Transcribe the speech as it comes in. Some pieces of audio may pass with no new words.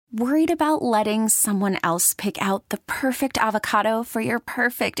Worried about letting someone else pick out the perfect avocado for your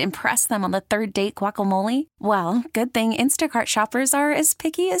perfect impress them on the third date guacamole? Well, good thing Instacart shoppers are as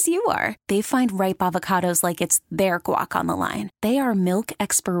picky as you are. They find ripe avocados like it's their guac on the line. They are milk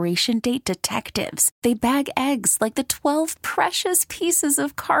expiration date detectives. They bag eggs like the 12 precious pieces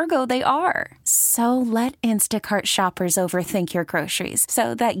of cargo they are. So let Instacart shoppers overthink your groceries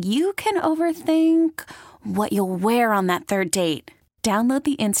so that you can overthink what you'll wear on that third date. Download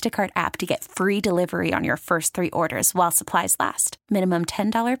the Instacart app to get free delivery on your first 3 orders while supplies last. Minimum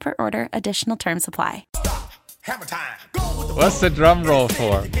 $10 per order. Additional terms apply. Hammer time. What's the drum roll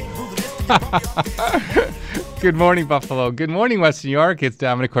for? Good morning, Buffalo. Good morning, West New York. It's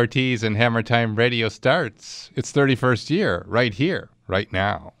Domenic Cortese, and Hammer Time Radio starts its 31st year right here, right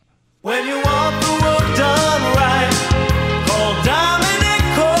now. When you want the work done right, call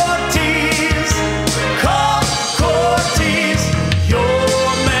Domenic Cortese. Call Cortese, your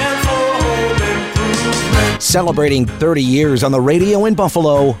man for home improvement. Celebrating 30 years on the radio in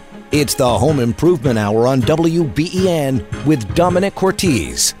Buffalo, it's the Home Improvement Hour on WBEN with Domenic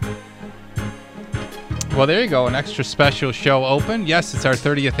Cortese. Well, there you go. An extra special show open. Yes, it's our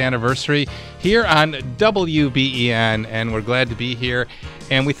 30th anniversary here on WBEN, and we're glad to be here.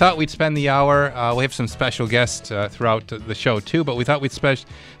 And we thought we'd spend the hour, we have some special guests throughout the show too, but we thought we'd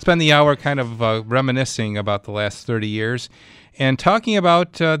spend the hour kind of reminiscing about the last 30 years and talking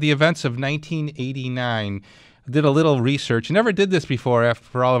about the events of 1989. Did a little research. Never did this before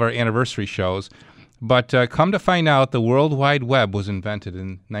for all of our anniversary shows, but come to find out the World Wide Web was invented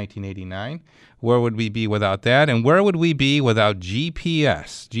in 1989. Where would we be without that? And where would we be without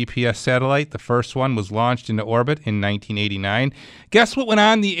GPS? GPS satellite, the first one, was launched into orbit in 1989. Guess what went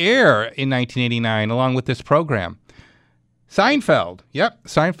on the air in 1989 along with this program? Seinfeld. Yep,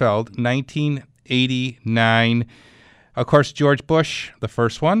 Seinfeld, 1989. Of course, George Bush, the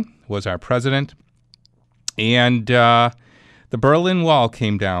first one, was our president. And the Berlin Wall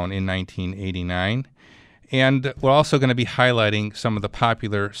came down in 1989. And we're also going to be highlighting some of the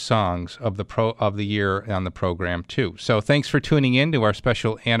popular songs of the year on the program, too. So thanks for tuning in to our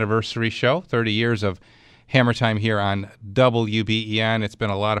special anniversary show, 30 years of Hammer Time here on WBEN. It's been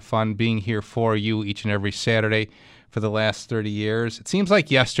a lot of fun being here for you each and every Saturday for the last 30 years. It seems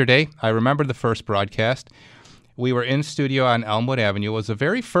like yesterday. I remember the first broadcast. We were in studio on Elmwood Avenue. It was the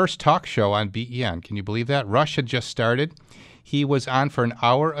very first talk show on BEN. Can you believe that? Rush had just started. He was on for an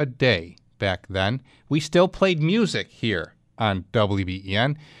hour a day back then. We still played music here on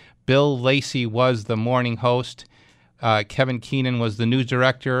WBEN. Bill Lacey was the morning host. Kevin Keenan was the news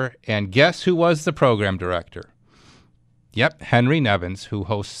director. And guess who was the program director? Yep, Henry Nevins, who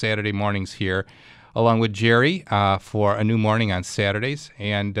hosts Saturday mornings here, along with Jerry for A New Morning on Saturdays.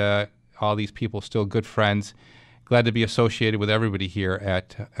 And all these people still good friends. Glad to be associated with everybody here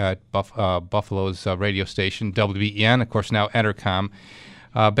at Buffalo's radio station, WBEN, of course, now Entercom.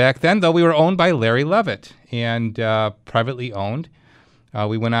 Back then, though, we were owned by Larry Levitt and privately owned.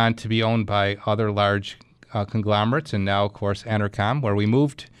 We went on to be owned by other large conglomerates, and now, of course, Entercom, where we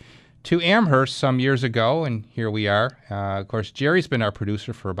moved to Amherst some years ago, and here we are. Of course, Jerry's been our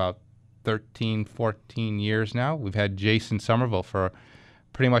producer for about 13, 14 years now. We've had Jason Somerville for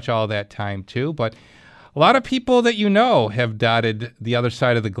pretty much all that time, too. But a lot of people that you know have dotted the other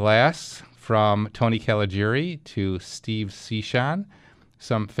side of the glass, from Tony Caligiuri to Steve Cichon.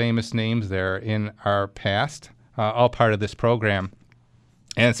 Some famous names there in our past, all part of this program.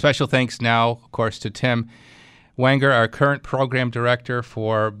 And special thanks now, of course, to Tim Wenger, our current program director,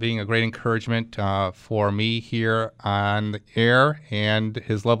 for being a great encouragement for me here on the air, and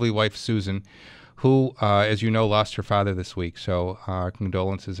his lovely wife, Susan, who, as you know, lost her father this week. So our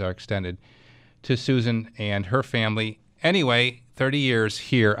condolences are extended to Susan and her family. Anyway, 30 years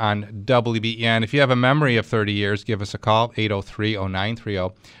here on WBEN. If you have a memory of 30 years, give us a call,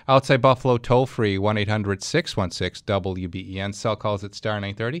 803-0930. Outside Buffalo, toll-free, 1-800-616-WBEN. Cell calls at star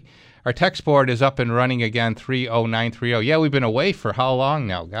 930. Our text board is up and running again, 30930. Yeah, we've been away for how long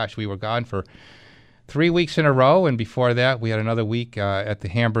now? Gosh, we were gone for 3 weeks in a row, and before that, we had another week at the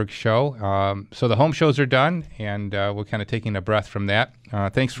Hamburg show. So the home shows are done, and we're kind of taking a breath from that.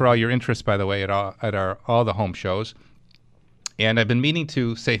 Thanks for all your interest, by the way, at all the home shows. And I've been meaning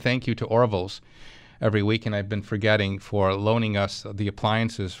to say thank you to Orville's every week, and I've been forgetting, for loaning us the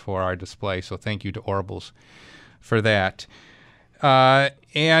appliances for our display. So thank you to Orville's for that.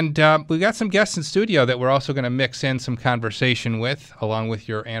 And we got some guests in studio that we're also going to mix in some conversation with, along with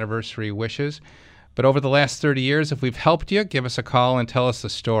your anniversary wishes. But over the last 30 years, if we've helped you, give us a call and tell us the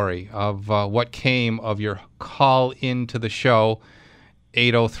story of what came of your call into the show,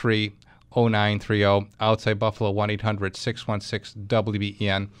 803 30930. Outside Buffalo,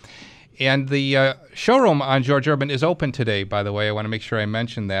 1-800-616-WBEN. And the showroom on George Urban is open today, by the way. I want to make sure I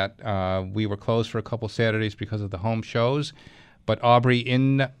mention that. We were closed for a couple Saturdays because of the home shows. But Aubrey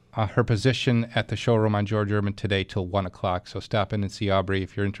in her position at the showroom on George Urban today till 1 o'clock. So stop in and see Aubrey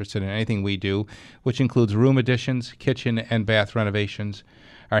if you're interested in anything we do, which includes room additions, kitchen and bath renovations,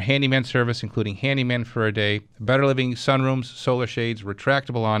 our handyman service, including handyman for a day, better living, sunrooms, solar shades,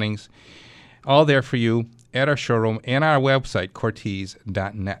 retractable awnings, all there for you at our showroom and our website,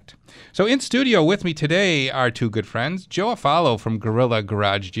 Cortese.net. So in studio with me today are two good friends, Joe Afalo from Gorilla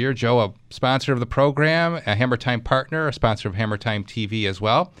Garage Gear. Joe, a sponsor of the program, a Hammer Time partner, a sponsor of Hammer Time TV as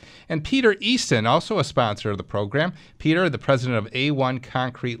well. And Peter Easton, also a sponsor of the program. Peter, the president of A1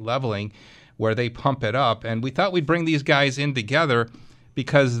 Concrete Leveling, where they pump it up. And we thought we'd bring these guys in together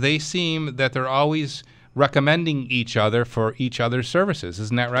because they seem that they're always recommending each other for each other's services.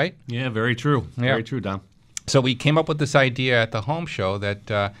 Isn't that right? Yeah, very true. Yeah. Very true, Dom. So we came up with this idea at the home show that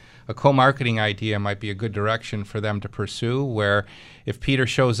a co-marketing idea might be a good direction for them to pursue, where if Peter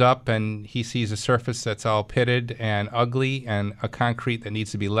shows up and he sees a surface that's all pitted and ugly and a concrete that needs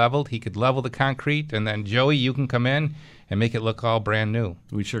to be leveled, he could level the concrete, and then Joey, you can come in and make it look all brand new.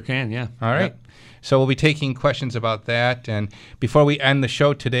 We sure can, yeah. All right. Yeah. So we'll be taking questions about that. And before we end the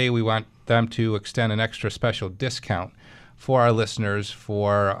show today, we want them to extend an extra special discount for our listeners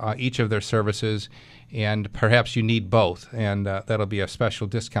for each of their services. And perhaps you need both. And that'll be a special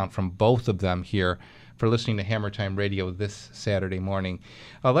discount from both of them here for listening to Hammer Time Radio this Saturday morning.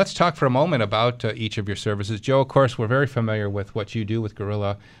 Let's talk for a moment about each of your services. Joe, of course, we're very familiar with what you do with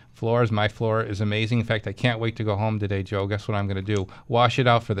Gorilla Floors. My floor is amazing. In fact, I can't wait to go home today, Joe. Guess what I'm going to do? Wash it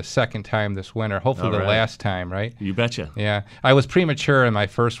out for the second time this winter. Hopefully the last time, right? You betcha. Yeah. I was premature in my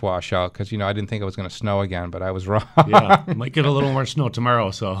first washout because, I didn't think it was going to snow again, but I was wrong. Yeah, might get a little more snow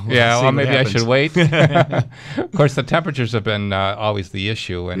tomorrow, so we'll yeah, see well, what maybe happens. I should wait. Of course, the temperatures have been always the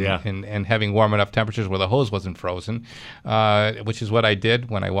issue, and having warm enough temperatures where the hose wasn't frozen, which is what I did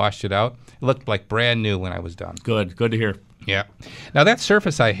when I washed it out. It looked like brand new when I was done. Good to hear. Yeah. Now, that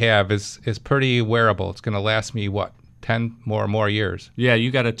surface I have is pretty wearable. It's going to last me, 10 more years? Yeah,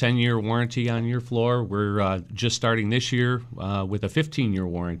 you got a 10-year warranty on your floor. We're just starting this year with a 15-year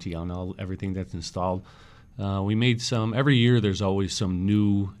warranty on everything that's installed. We made every year there's always some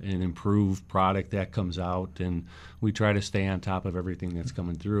new and improved product that comes out, and we try to stay on top of everything that's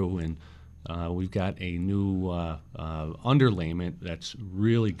coming through. And we've got a new underlayment that's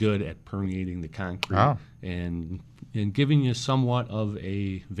really good at permeating the concrete and giving you somewhat of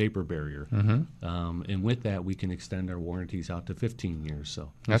a vapor barrier. Mm-hmm. And with that, we can extend our warranties out to 15 years.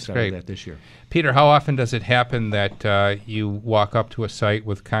 So that's great. That this year. Peter, how often does it happen that you walk up to a site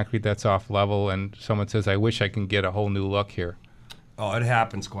with concrete that's off level and someone says, I wish I can get a whole new look here? Oh, it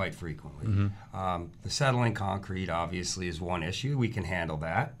happens quite frequently. Mm-hmm. The settling concrete obviously is one issue. We can handle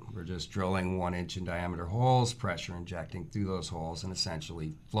that. We're just drilling 1-inch in diameter holes, pressure injecting through those holes, and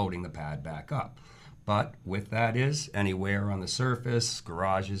essentially floating the pad back up. But with that is any wear on the surface,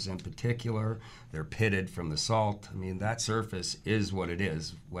 garages in particular, they're pitted from the salt. I mean, that surface is what it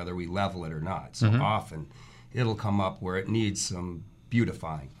is, whether we level it or not. So often it'll come up where it needs some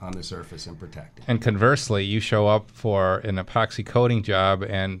beautifying on the surface and protecting. And conversely, you show up for an epoxy coating job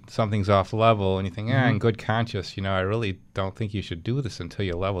and something's off level and you think, in good conscience, I really don't think you should do this until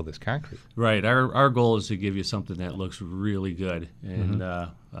you level this concrete. Right. Our goal is to give you something that looks really good. And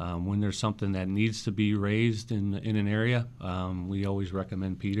when there's something that needs to be raised in an area, we always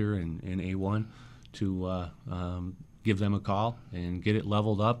recommend Peter and A1 to give them a call and get it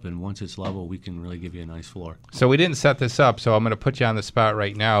leveled up, and once it's level, we can really give you a nice floor. So we didn't set this up, so I'm going to put you on the spot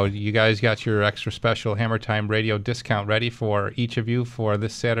right now. You guys got your extra special Hammer Time Radio discount ready for each of you for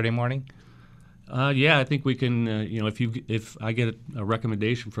this Saturday morning? Yeah, I think we can, if I get a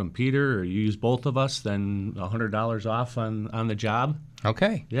recommendation from Peter or you use both of us, then $100 off on the job.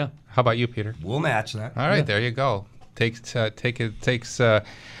 Okay. Yeah. How about you, Peter? We'll match that. All right, there you go.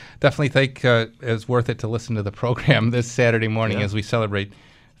 Definitely think it's worth it to listen to the program this Saturday morning as we celebrate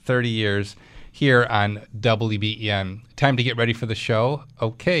 30 years here on WBEN. Time to get ready for the show.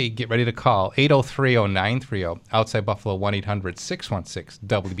 Okay, get ready to call 803-0930. Outside Buffalo,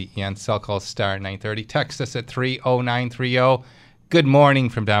 1-800-616-WBEN. Cell call star 930. Text us at 30930. Good morning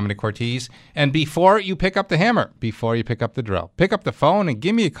from Domenic Cortese. And before you pick up the hammer, before you pick up the drill, pick up the phone and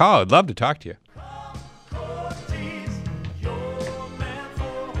give me a call. I'd love to talk to you.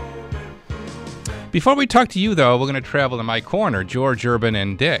 Before we talk to you, though, we're going to travel to my corner, George Urban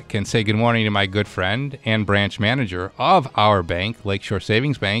and Dick, and say good morning to my good friend and branch manager of our bank, Lakeshore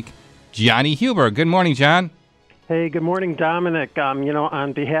Savings Bank, Johnny Huber. Good morning, John. Hey, good morning, Dominic.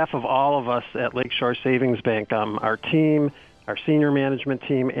 On behalf of all of us at Lakeshore Savings Bank, our team, our senior management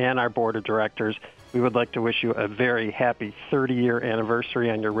team, and our board of directors, we would like to wish you a very happy 30-year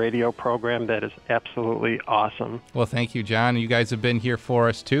anniversary on your radio program. That is absolutely awesome. Well, thank you, John. You guys have been here for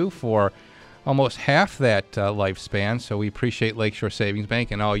us, too, for almost half that lifespan, so we appreciate Lakeshore Savings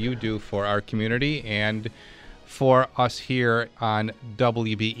Bank and all you do for our community and for us here on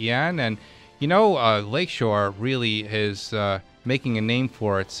WBEN. And Lakeshore really is making a name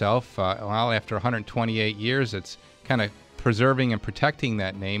for itself. After 128 years, it's kind of preserving and protecting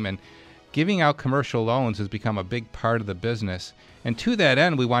that name, and giving out commercial loans has become a big part of the business. And to that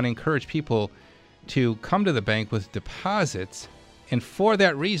end, we want to encourage people to come to the bank with deposits, and for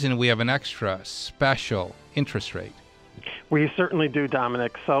that reason, we have an extra special interest rate. We certainly do,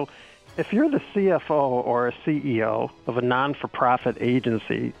 Dominic. So if you're the CFO or a CEO of a non-for-profit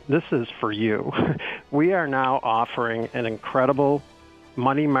agency, this is for you. We are now offering an incredible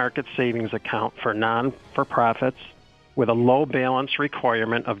money market savings account for non-for-profits with a low balance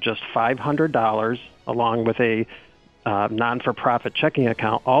requirement of just $500, along with a non-for-profit checking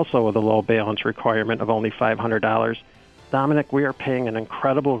account also with a low balance requirement of only $500. Dominic, we are paying an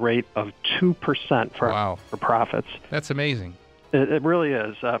incredible rate of 2% for profits. That's amazing. It really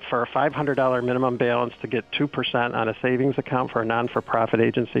is. For a $500 minimum balance to get 2% on a savings account for a non-for-profit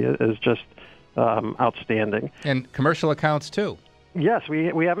agency is just outstanding. And commercial accounts, too. Yes,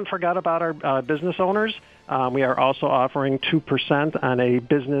 we haven't forgot about our business owners. We are also offering 2% on a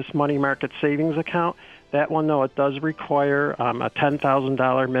business money market savings account. That one, though, it does require a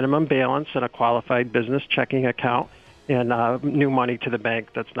 $10,000 minimum balance in a qualified business checking account and new money to the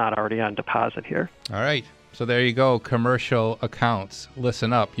bank that's not already on deposit here. All right. So there you go, commercial accounts.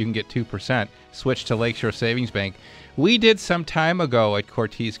 Listen up, you can get 2%. Switch to Lakeshore Savings Bank. We did some time ago at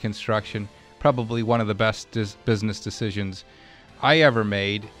Cortese Construction, probably one of the best business decisions I ever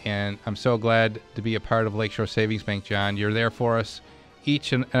made, and I'm so glad to be a part of Lakeshore Savings Bank, John. You're there for us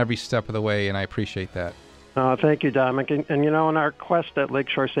each and every step of the way, and I appreciate that. Thank you, Dominic. And in our quest at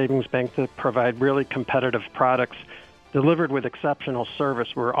Lakeshore Savings Bank to provide really competitive products delivered with exceptional service,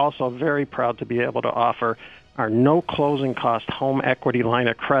 we're also very proud to be able to offer our no closing cost home equity line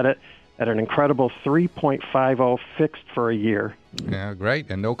of credit at an incredible 3.50 fixed for a year. Yeah, great.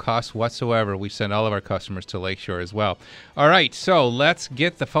 And no cost whatsoever. We send all of our customers to Lakeshore as well. All right, so let's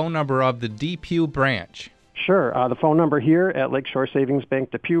get the phone number of the Depew branch. Sure. The phone number here at Lakeshore Savings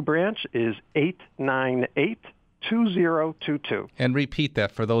Bank Depew branch is 898-2022. And repeat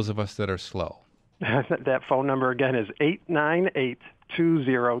that for those of us that are slow. That phone number again is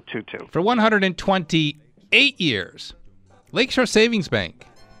 898-2022. For 128 years, Lakeshore Savings Bank,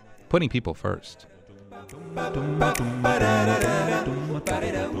 putting people first.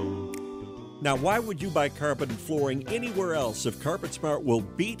 Now, why would you buy carpet and flooring anywhere else if CarpetSmart will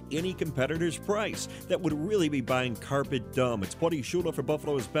beat any competitor's price? That would really be buying carpet dumb. It's Buddy Shula for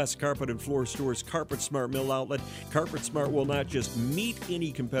Buffalo's best carpet and floor stores, CarpetSmart Mill Outlet. CarpetSmart will not just meet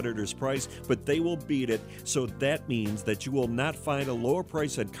any competitor's price, but they will beat it. So that means that you will not find a lower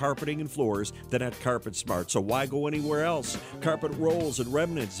price on carpeting and floors than at CarpetSmart. So why go anywhere else? Carpet rolls and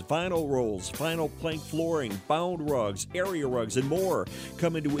remnants, vinyl rolls, vinyl plank flooring, bound rugs, area rugs, and more.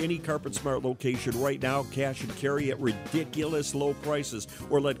 Come into any CarpetSmart location right now, cash and carry at ridiculous low prices,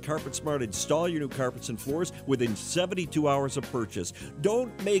 or let CarpetSmart install your new carpets and floors within 72 hours of purchase.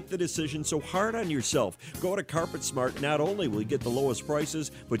 Don't make the decision so hard on yourself. Go to CarpetSmart. Not only will you get the lowest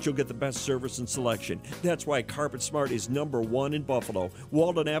prices, but you'll get the best service and selection. That's why CarpetSmart is #1 in Buffalo.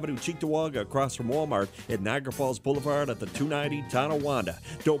 Walden Avenue, Cheektowaga, across from Walmart, at Niagara Falls Boulevard at the 290 Tonawanda.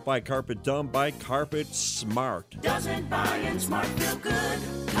 Don't buy carpet dumb, buy Carpet Smart. Doesn't buying smart feel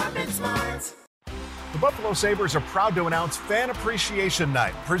good? Carpet Smart. The Buffalo Sabres are proud to announce Fan Appreciation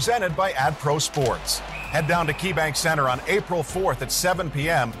Night, presented by AdPro Sports. Head down to KeyBank Center on April 4th at 7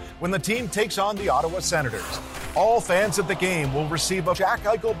 p.m. when the team takes on the Ottawa Senators. All fans at the game will receive a Jack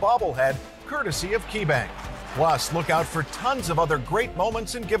Eichel bobblehead, courtesy of KeyBank. Plus, look out for tons of other great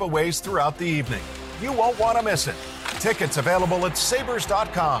moments and giveaways throughout the evening. You won't want to miss it. Tickets available at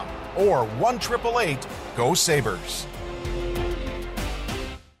sabres.com or 1-888-GO-SABRES.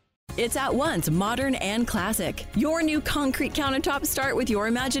 It's at once modern and classic. Your new concrete countertops start with your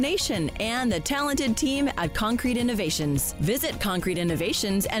imagination and the talented team at Concrete Innovations. Visit Concrete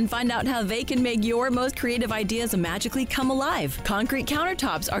Innovations and find out how they can make your most creative ideas magically come alive. Concrete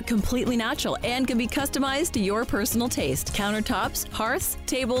countertops are completely natural and can be customized to your personal taste. Countertops, hearths,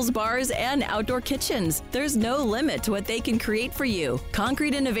 tables, bars, and outdoor kitchens. There's no limit to what they can create for you.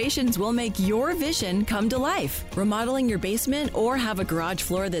 Concrete Innovations will make your vision come to life. Remodeling your basement or have a garage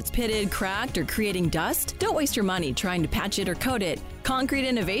floor that's pitted pitted, cracked, or creating dust? Don't waste your money trying to patch it or coat it. Concrete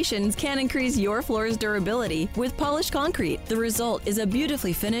Innovations can increase your floor's durability with polished concrete. The result is a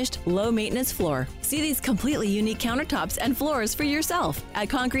beautifully finished, low-maintenance floor. See these completely unique countertops and floors for yourself at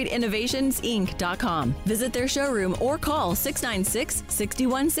concreteinnovationsinc.com. Visit their showroom or call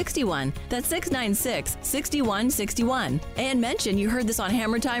 696-6161. That's 696-6161. And mention you heard this on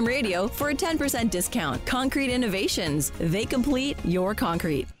Hammer Time Radio for a 10% discount. Concrete Innovations. They complete your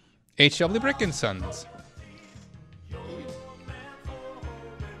concrete. H.W. Brick & Sons.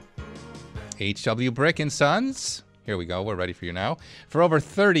 H.W. Brick & Sons. Here we go. We're ready for you now. For over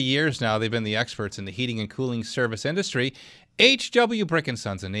 30 years now, they've been the experts in the heating and cooling service industry. H.W. Brick &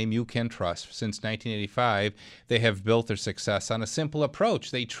 Sons, a name you can trust. Since 1985, they have built their success on a simple approach.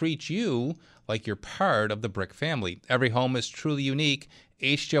 They treat you like you're part of the Brick family. Every home is truly unique.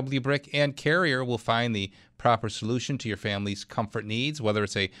 H.W. Brick and Carrier will find the proper solution to your family's comfort needs, whether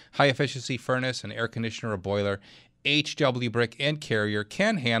it's a high-efficiency furnace, an air conditioner, or boiler. H.W. Brick and Carrier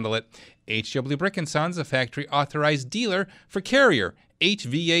can handle it. H.W. Brick & Sons, a factory-authorized dealer for Carrier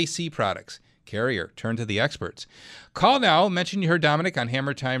HVAC products. Carrier, turn to the experts. Call now, mention you heard Domenic on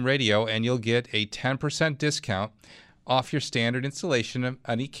Hammer Time Radio, and you'll get a 10% discount off your standard installation of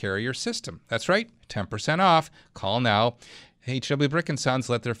any Carrier system. That's right, 10% off. Call now. H.W. Brick & Sons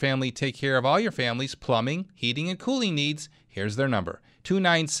let their family take care of all your family's plumbing, heating, and cooling needs. Here's their number,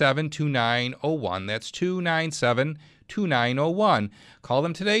 297-2901. That's 297-2901. Call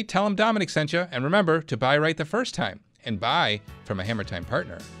them today, tell them Domenic sent you, and remember to buy right the first time and buy from a Hammer Time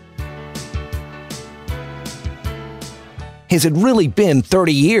partner. Has it really been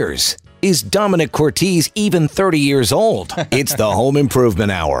 30 years? Is Domenic Cortese even 30 years old? It's the Home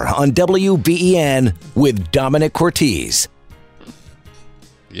Improvement Hour on WBEN with Domenic Cortese.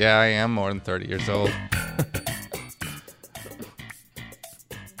 Yeah, I am more than 30 years old.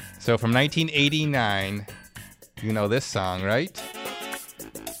 So from 1989, you know this song, right?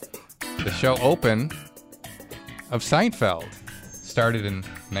 The show open of Seinfeld started in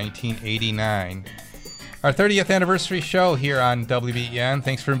 1989. Our 30th anniversary show here on WBEN.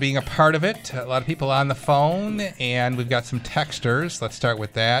 Thanks for being a part of it. A lot of people on the phone, and we've got some texters. Let's start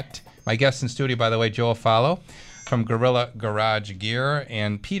with that. My guest in studio, by the way, Joe Afalo from Gorilla Garage Gear,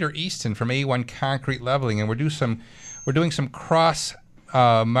 and Peter Easton from A1 Concrete Leveling, and we're doing some cross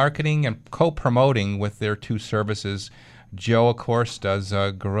marketing and co-promoting with their two services. Joe, of course, does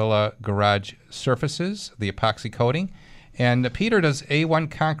Gorilla Garage Surfaces, the epoxy coating, and Peter does A1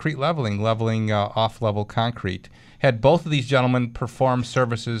 Concrete Leveling off-level concrete. Had both of these gentlemen perform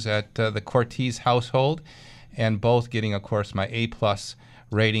services at the Cortese household, and both getting, of course, my A+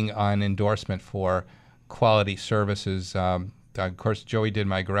 rating on endorsement for quality services. Of course, Joey did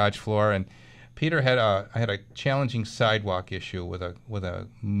my garage floor, and Peter had a challenging sidewalk issue with a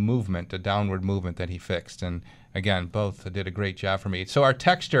movement, a downward movement that he fixed. And again, both did a great job for me. So our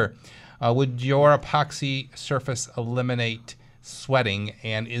texture, would your epoxy surface eliminate sweating,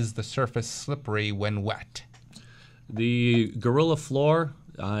 and is the surface slippery when wet? The Gorilla floor,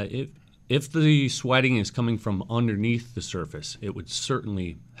 if the sweating is coming from underneath the surface, it would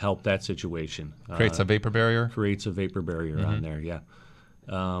certainly help that situation. Creates a vapor barrier? Creates a vapor barrier on there, yeah.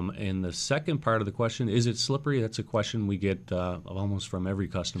 And the second part of the question, is it slippery? That's a question we get almost from every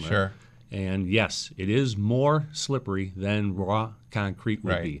customer. Sure. And yes, it is more slippery than raw concrete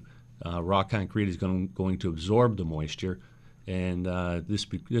would be. Raw concrete is going to absorb the moisture, and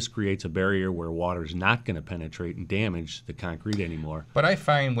this creates a barrier where water is not going to penetrate and damage the concrete anymore. But I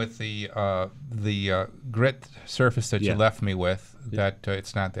find with the grit surface that you left me with that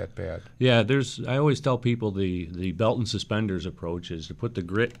it's not that bad. Yeah, I always tell people the belt and suspenders approach is to put the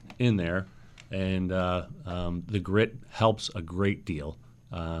grit in there, and the grit helps a great deal.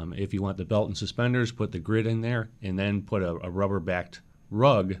 If you want the belt and suspenders, put the grit in there, and then put a rubber-backed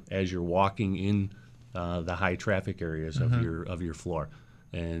rug as you're walking in the high traffic areas of your floor,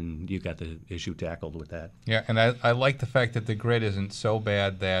 and you've got the issue tackled with that. Yeah, and I like the fact that the grit isn't so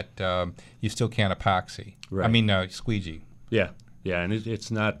bad that you still can't epoxy. Right. I mean squeegee. Yeah, and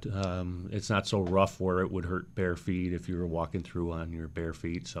it's not so rough where it would hurt bare feet if you were walking through on your bare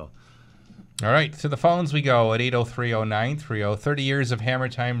feet. So. All right, to the phones we go at 803-0930. 30 years of Hammer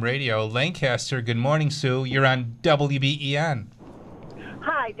Time Radio. Lancaster, good morning, Sue. You're on WBEN.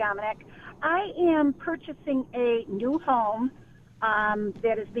 Hi, Domenic. I am purchasing a new home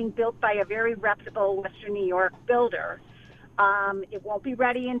that is being built by a very reputable Western New York builder. It won't be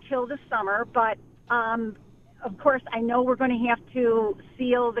ready until the summer, but of course I know we're going to have to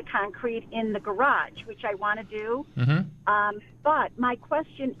seal the concrete in the garage, which I want to do. But my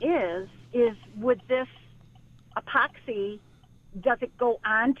question is would this epoxy does it go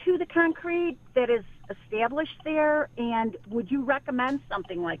onto the concrete that is established there? And would you recommend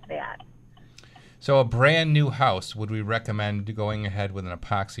something like that? So a brand new house, would we recommend going ahead with an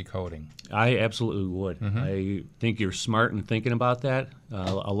epoxy coating? I absolutely would. I think you're smart in thinking about that.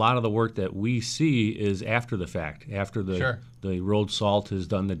 A lot of the work that we see is after the fact, after the road salt has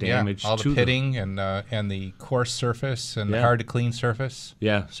done the damage. All the pitting and the coarse surface and the hard to clean surface.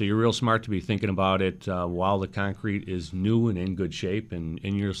 Yeah, so you're real smart to be thinking about it while the concrete is new and in good shape, and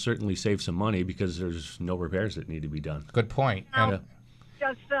you'll certainly save some money because there's no repairs that need to be done. Good point.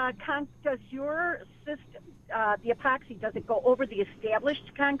 Does your system, the epoxy, does it go over the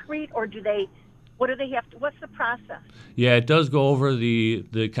established concrete, or what do they have to, what's the process? Yeah, it does go over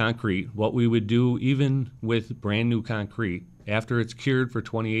the concrete. What we would do, even with brand new concrete, after it's cured for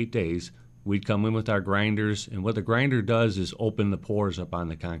 28 days, we'd come in with our grinders, and what the grinder does is open the pores up on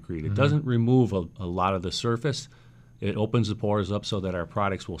the concrete. It doesn't remove a lot of the surface. It opens the pores up so that our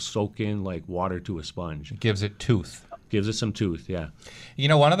products will soak in like water to a sponge. It gives it tooth. Gives it some tooth, yeah. You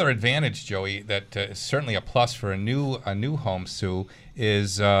know, one other advantage, Joey, that is certainly a plus for a new home, Sue,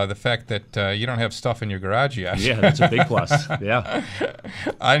 is the fact that you don't have stuff in your garage yet. Yeah, that's a big plus. Yeah.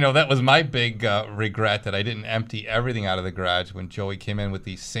 I know that was my big regret, that I didn't empty everything out of the garage when Joey came in with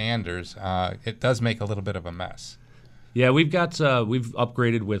these sanders. It does make a little bit of a mess. Yeah, we've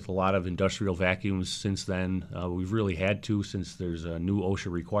upgraded with a lot of industrial vacuums since then. We've really had to, since there's new OSHA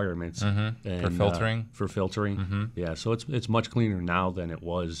requirements and, for filtering. Yeah, so it's much cleaner now than it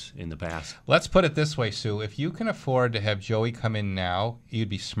was in the past. Let's put it this way, Sue. If you can afford to have Joey come in now, you'd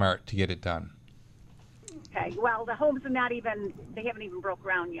be smart to get it done. Okay, well, the homes are they haven't even broke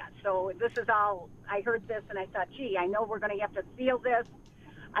ground yet. So this is all, I heard this and I thought, gee, I know we're going to have to seal this.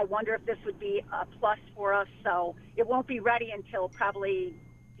 I wonder if this would be a plus for us. So it won't be ready until probably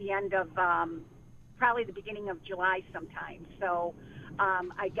the end of, probably the beginning of July sometime. So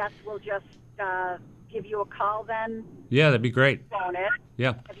I guess we'll just give you a call then. Yeah, that'd be great. Phone it.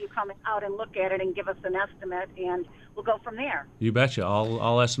 Yeah. Have you come out and look at it and give us an estimate, and we'll go from there. You betcha.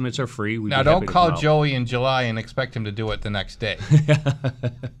 All estimates are free. Now, don't call Joey in July and expect him to do it the next day.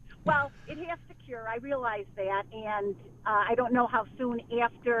 Well, it has to cure. I realize that, and I don't know how soon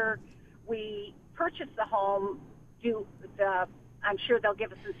after we purchase the home I'm sure they'll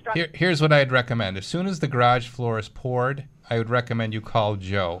give us instructions. Here's what I'd recommend. As soon as the garage floor is poured, I would recommend you call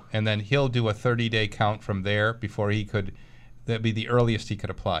Joe, and then he'll do a 30-day count from there before that'd be the earliest he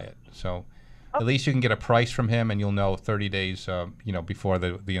could apply it. So at least you can get a price from him, and you'll know 30 days before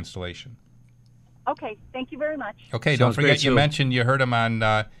the installation. Okay, thank you very much. Okay, don't forget you mentioned you heard him on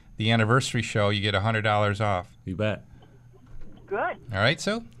the anniversary show. You get $100 off. You bet. Good. All right,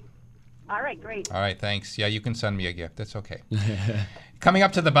 Sue? All right, great. All right, thanks. Yeah, you can send me a gift. That's okay. Coming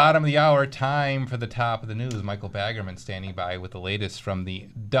up to the bottom of the hour, time for the top of the news. Michael Baggerman standing by with the latest from the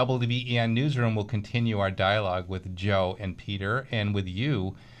WBEN newsroom. We'll continue our dialogue with Joe and Peter and with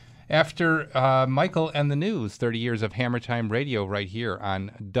you after Michael and the news. 30 years of Hammer Time Radio right here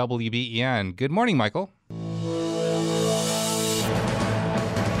on WBEN. Good morning, Michael.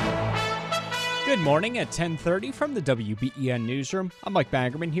 Good morning at 10:30 from the WBEN Newsroom. I'm Mike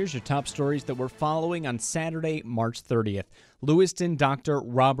Baggerman. Here's your top stories that we're following on Saturday, March 30th. Lewiston doctor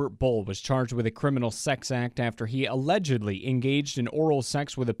Robert Bull was charged with a criminal sex act after he allegedly engaged in oral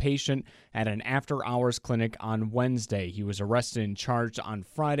sex with a patient at an after-hours clinic on Wednesday. He was arrested and charged on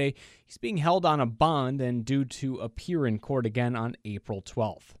Friday. He's being held on a bond and due to appear in court again on April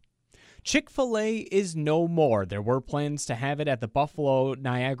 12th. Chick-fil-A is no more. There were plans to have it at the Buffalo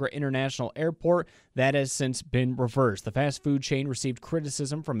Niagara International Airport. That has since been reversed. The fast food chain received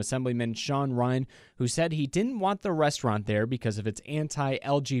criticism from Assemblyman Sean Ryan, who said he didn't want the restaurant there because of its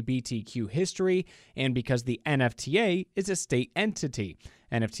anti-LGBTQ history and because the NFTA is a state entity.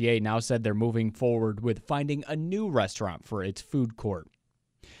 NFTA now said they're moving forward with finding a new restaurant for its food court.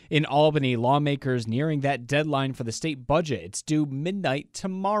 In Albany, lawmakers nearing that deadline for the state budget. It's due midnight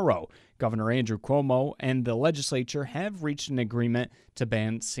tomorrow. Governor Andrew Cuomo and the legislature have reached an agreement to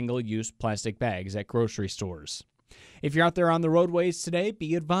ban single-use plastic bags at grocery stores. If you're out there on the roadways today,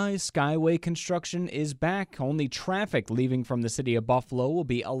 be advised Skyway construction is back. Only traffic leaving from the city of Buffalo will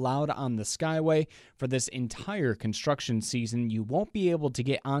be allowed on the Skyway. For this entire construction season, you won't be able to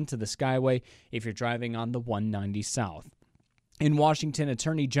get onto the Skyway if you're driving on the 190 South. In Washington,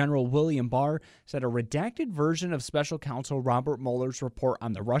 Attorney General William Barr said a redacted version of Special Counsel Robert Mueller's report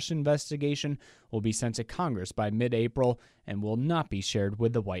on the Russia investigation will be sent to Congress by mid-April and will not be shared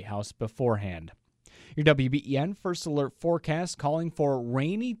with the White House beforehand. Your WBEN First Alert forecast calling for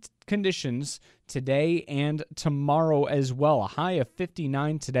rainy conditions today and tomorrow as well. A high of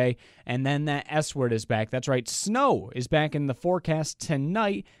 59 today, and then that S word is back. That's right, snow is back in the forecast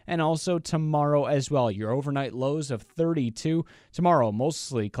tonight and also tomorrow as well. Your overnight lows of 32. Tomorrow,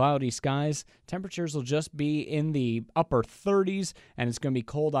 mostly cloudy skies. Temperatures will just be in the upper 30s, and it's going to be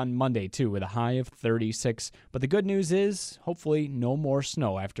cold on Monday, too, with a high of 36. But the good news is, hopefully, no more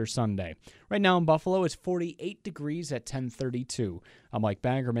snow after Sunday. Right now in Buffalo, it's 48 degrees at 10:32. I'm Mike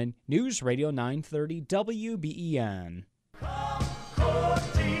Bangerman, News Radio 930 WBEN.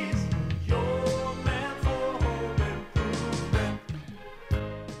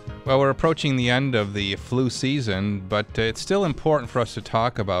 Well, we're approaching the end of the flu season, but it's still important for us to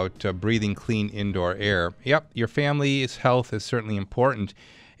talk about breathing clean indoor air. Yep, your family's health is certainly important.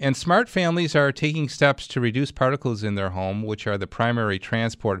 And smart families are taking steps to reduce particles in their home, which are the primary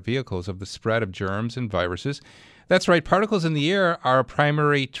transport vehicles of the spread of germs and viruses. That's right, particles in the air are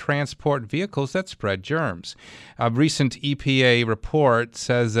primary transport vehicles that spread germs. A recent EPA report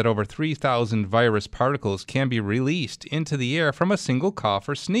says that over 3,000 virus particles can be released into the air from a single cough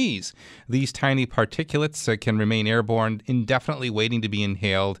or sneeze. These tiny particulates can remain airborne indefinitely, waiting to be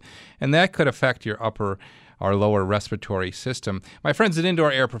inhaled, and that could affect your upper our lower respiratory system. My friends at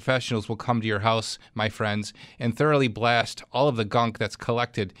Indoor Air Professionals will come to your house, my friends, and thoroughly blast all of the gunk that's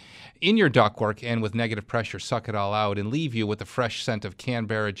collected in your ductwork and with negative pressure suck it all out and leave you with the fresh scent of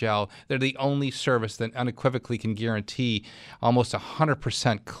Canberra gel. They're the only service that unequivocally can guarantee almost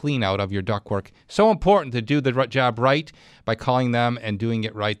 100% clean out of your ductwork. So important to do the job right by calling them and doing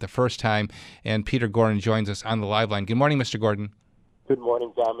it right the first time. And Peter Gordon joins us on the live line. Good morning, Mr. Gordon. Good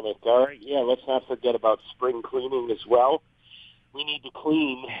morning, Dominic. All right, let's not forget about spring cleaning as well. We need to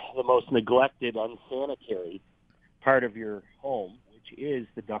clean the most neglected, unsanitary part of your home, which is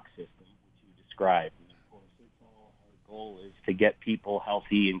the duct system, which you described. And of course, our goal is to get people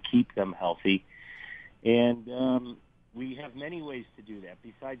healthy and keep them healthy. And we have many ways to do that.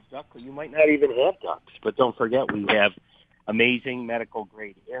 Besides duct, you might not even have ducts, but don't forget we have amazing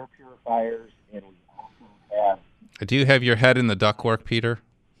medical-grade air purifiers, and we also have... Do you have your head in the ductwork, Peter?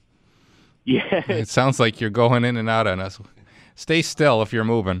 Yeah. It sounds like you're going in and out on us. Stay still if you're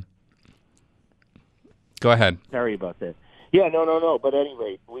moving. Go ahead. Sorry about that. Yeah, no. But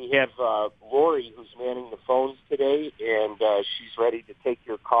anyway, we have Lori who's manning the phones today, and she's ready to take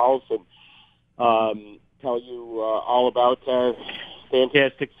your calls and tell you all about our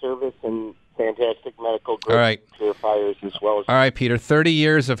fantastic service and fantastic medical grade purifiers as well as... All right, Peter, 30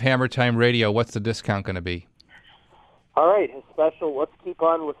 years of Hammer Time Radio. What's the discount going to be? All right, a special. Let's keep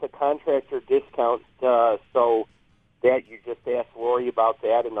on with the contractor discount so that you just asked Lori about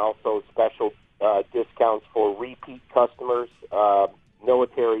that, and also special discounts for repeat customers,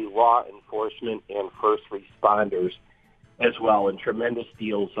 military, law enforcement, and first responders as well, and tremendous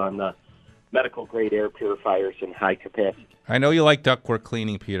deals on the medical-grade air purifiers and high capacity. I know you like ductwork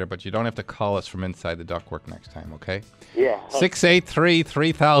cleaning, Peter, but you don't have to call us from inside the ductwork next time, okay? Yeah.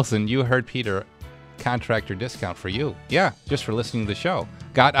 683-3000. You heard Peter. Contractor discount for you. Yeah, just for listening to the show.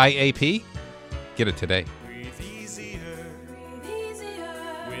 Got IAP? Get it today. Breathe easier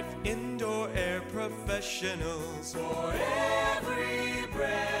with Indoor Air Professionals. For every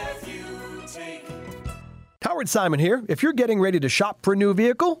breath you take. Howard Simon here. If you're getting ready to shop for a new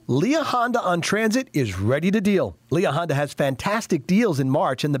vehicle, Leah Honda on Transit is ready to deal. Leah Honda has fantastic deals in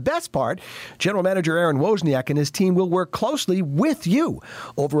March, and the best part, General Manager Aaron Wozniak and his team will work closely with you.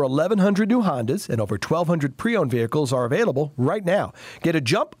 Over 1,100 new Hondas and over 1,200 pre-owned vehicles are available right now. Get a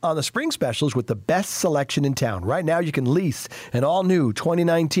jump on the spring specials with the best selection in town. Right now, you can lease an all-new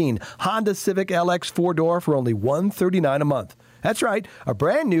 2019 Honda Civic LX 4-door for only $139 a month. That's right, a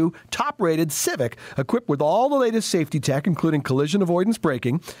brand new, top-rated Civic equipped with all the latest safety tech, including collision avoidance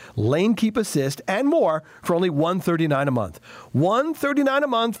braking, lane keep assist, and more for only $139 a month. $139 a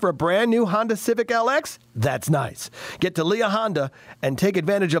month for a brand new Honda Civic LX? That's nice. Get to Leah Honda and take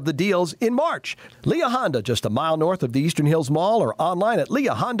advantage of the deals in March. Leah Honda, just a mile north of the Eastern Hills Mall, or online at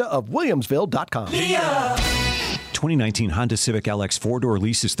leahhondaofwilliamsville.com. Leah! 2019 Honda Civic LX 4-door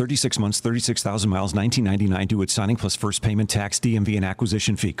lease is 36 months, 36,000 miles, $19.99 due at signing plus first payment, tax, DMV, and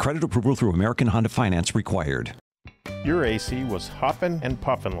acquisition fee. Credit approval through American Honda Finance required. Your AC was huffing and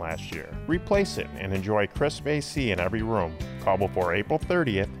puffing last year. Replace it and enjoy crisp AC in every room. Call before April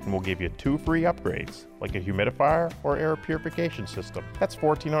 30th and we'll give you 2 free upgrades, like a humidifier or air purification system. That's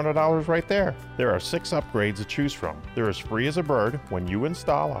 $1,400 right there. There are 6 upgrades to choose from. They're as free as a bird when you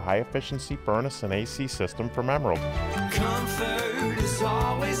install a high-efficiency furnace and AC system from Emerald. Comfort is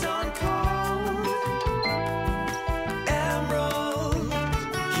always on call. Emerald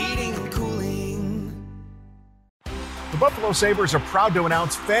Heating and Cooling. The Buffalo Sabres are proud to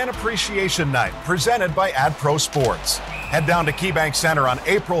announce Fan Appreciation Night, presented by AdPro Sports. Head down to KeyBank Center on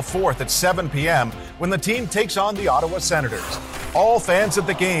April 4th at 7 p.m. when the team takes on the Ottawa Senators. All fans at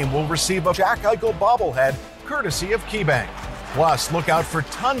the game will receive a Jack Eichel bobblehead, courtesy of KeyBank. Plus, look out for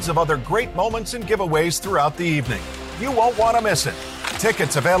tons of other great moments and giveaways throughout the evening. You won't want to miss it.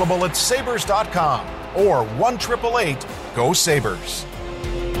 Tickets available at sabres.com or 1-888-GO-SABRES.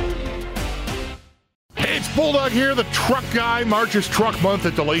 Hey, it's Bulldog here, the truck guy. March is truck month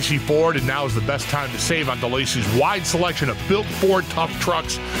at DeLacy Ford, and now is the best time to save on DeLacy's wide selection of built Ford tough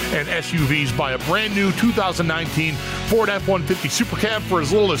trucks and SUVs. Buy a brand new 2019 Ford F-150 Super Cab for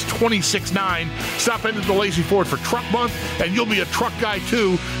as little as $26,900. Stop into DeLacy Ford for truck month, and you'll be a truck guy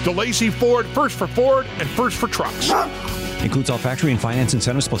too. DeLacy Ford, first for Ford and first for trucks. Includes all factory and finance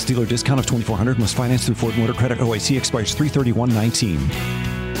incentives plus dealer discount of $2,400. Must finance through Ford Motor Credit. OIC expires 3/31/19.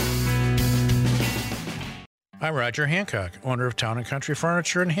 I'm Roger Hancock, owner of Town & Country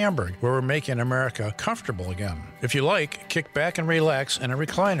Furniture in Hamburg, where we're making America comfortable again. If you like, kick back and relax in a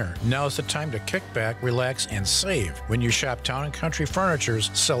recliner. Now's the time to kick back, relax, and save when you shop Town & Country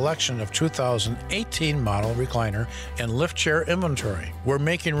Furniture's selection of 2018 model recliner and lift chair inventory. We're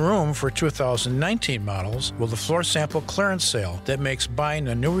making room for 2019 models with a floor sample clearance sale that makes buying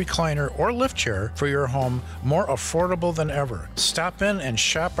a new recliner or lift chair for your home more affordable than ever. Stop in and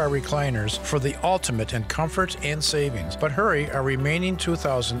shop our recliners for the ultimate in comfort and savings. But hurry, our remaining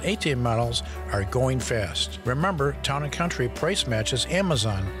 2018 models are going fast. Remember, Town & Country price matches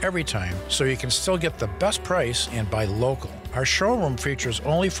Amazon every time, so you can still get the best price and buy local. Our showroom features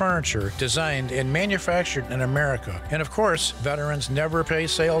only furniture designed and manufactured in America. And of course, veterans never pay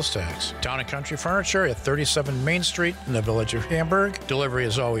sales tax. Town & Country Furniture at 37 Main Street in the village of Hamburg. Delivery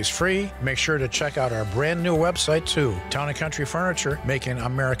is always free. Make sure to check out our brand new website too. Town & Country Furniture, making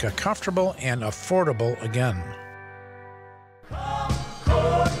America comfortable and affordable again.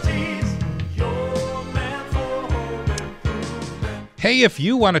 Hey, if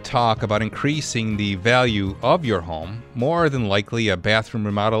you want to talk about increasing the value of your home, more than likely a bathroom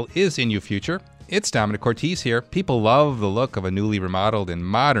remodel is in your future. It's Domenic Cortese here. People love the look of a newly remodeled and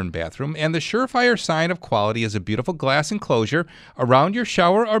modern bathroom, and the surefire sign of quality is a beautiful glass enclosure around your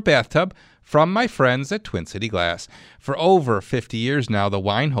shower or bathtub from my friends at Twin City Glass. For over 50 years now, the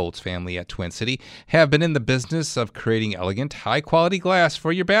Weinholz family at Twin City have been in the business of creating elegant, high-quality glass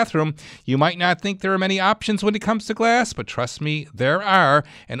for your bathroom. You might not think there are many options when it comes to glass, but trust me, there are,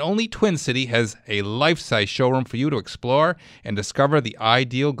 and only Twin City has a life-size showroom for you to explore and discover the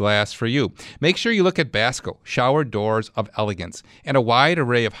ideal glass for you. Make sure you look at Basco, shower doors of elegance, and a wide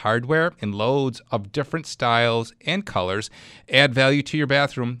array of hardware in loads of different styles and colors. Add value to your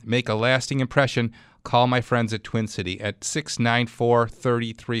bathroom, make a lasting impression. Call my friends at Twin City at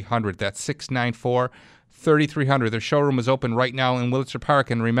 694-3300. That's 694-3300. Their showroom is open right now in Willitzer Park.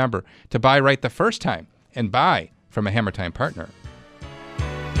 And remember, to buy right the first time and buy from a Hammer Time partner.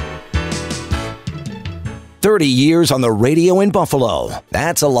 30 years on the radio in Buffalo.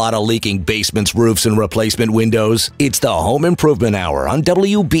 That's a lot of leaking basements, roofs, and replacement windows. It's the Home Improvement Hour on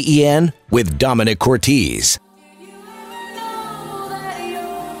WBEN with Domenic Cortese.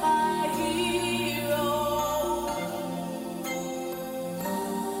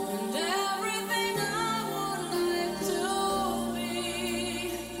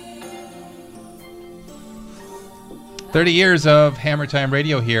 "30 years of Hammer Time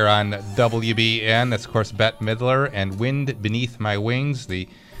Radio here on WBN. That's, of course, Bette Midler and Wind Beneath My Wings, the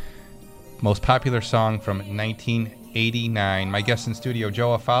most popular song from 1989. My guests in studio,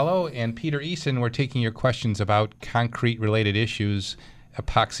 Joe Afalo and Peter Eason. We're taking your questions about concrete-related issues,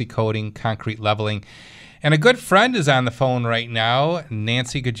 epoxy coating, concrete leveling. And a good friend is on the phone right now,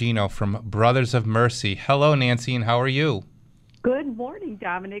 Nancy Gugino from Brothers of Mercy. Hello, Nancy, and how are you? Good morning,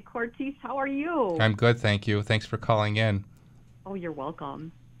 Domenic Cortese. How are you? I'm good, thank you. Thanks for calling in. Oh, you're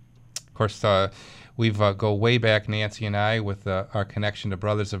welcome. Of course, we've go way back, Nancy and I, with our connection to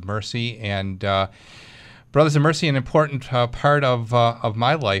Brothers of Mercy. And Brothers of Mercy, an important part of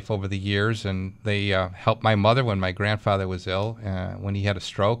my life over the years. And they helped my mother when my grandfather was ill, when he had a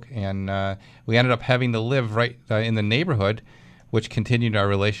stroke. And we ended up having to live right in the neighborhood, which continued our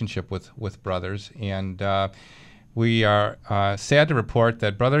relationship with Brothers. And we are sad to report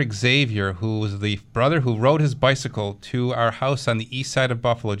that Brother Xavier, who was the brother who rode his bicycle to our house on the east side of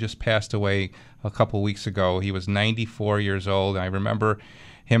Buffalo, just passed away a couple weeks ago. He was 94 years old. I remember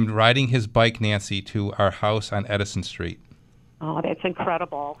him riding his bike, Nancy, to our house on Edison Street. Oh, that's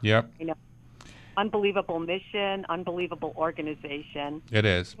incredible. Yep. You know, unbelievable mission, unbelievable organization. It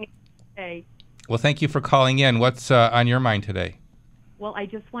is. Hey. Well, thank you for calling in. What's on your mind today? Well, I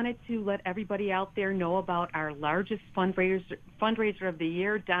just wanted to let everybody out there know about our largest fundraiser of the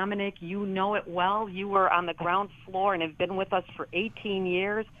year. Dominic, you know it well. You were on the ground floor and have been with us for 18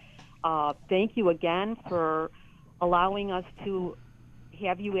 years. Thank you again for allowing us to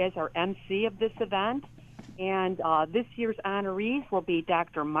have you as our MC of this event. And this year's honorees will be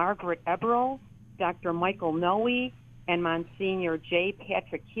Dr. Margaret Eberl, Dr. Michael Noe, and Monsignor J.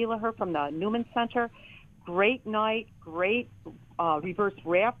 Patrick Keelaher from the Newman Center. Great night, great reverse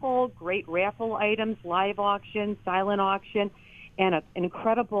raffle, great raffle items, live auction, silent auction, and an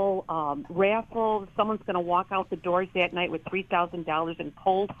incredible raffle. Someone's going to walk out the doors that night with $3,000 in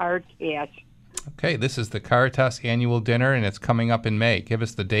cold, hard cash. Okay, this is the Caritas annual dinner, and it's coming up in May. Give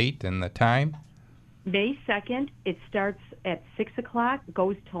us the date and the time. May 2nd, it starts at 6 o'clock,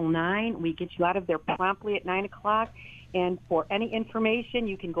 goes till 9. We get you out of there promptly at 9 o'clock. And for any information,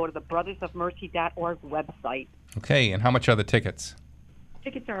 you can go to the brothersofmercy.org website. Okay, and how much are the tickets?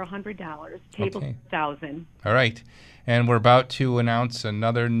 Tickets are $100. Tables, Okay. 1,000. All right, and we're about to announce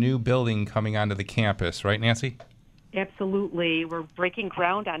another new building coming onto the campus, right, Nancy? Absolutely. We're breaking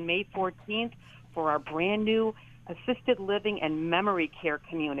ground on May 14th for our brand new assisted living and memory care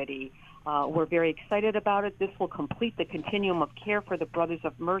community. We're very excited about it. This will complete the continuum of care for the Brothers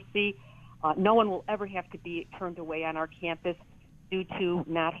of Mercy. No one will ever have to be turned away on our campus due to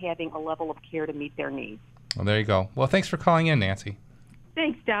not having a level of care to meet their needs. Well, there you go. Well, thanks for calling in, Nancy.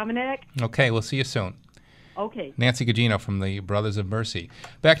 Thanks, Dominic. Okay, we'll see you soon. Okay. Nancy Gugino from the Brothers of Mercy.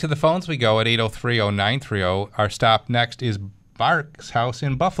 Back to the phones we go at 803-0930. Our stop next is Mark's house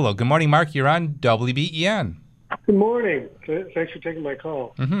in Buffalo. Good morning, Mark. You're on WBEN. Good morning. Thanks for taking my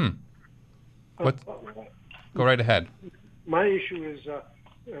call. Mm-hmm. Go right ahead. My issue is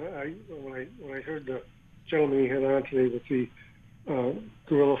when I heard the gentleman you had on today with the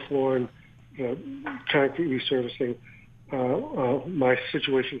Gorilla floor and concrete resurfacing, my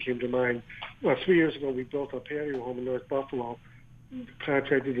situation came to mind. 3 years ago, we built a patio home in North Buffalo. The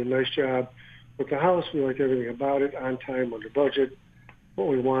contractor did a nice job with the house. We liked everything about it, on time, under budget, what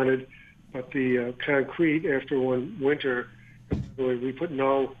we wanted. But the concrete, after one winter, we put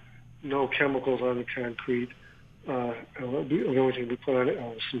no chemicals on the concrete. The only thing we put on it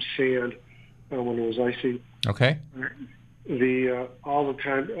was some sand when it was icy. Okay. The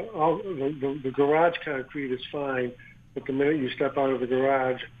garage concrete is fine, but the minute you step out of the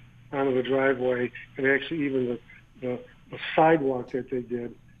garage onto the driveway, and actually even the sidewalk that they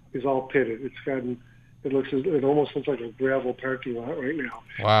did is all pitted. It almost looks like a gravel parking lot right now.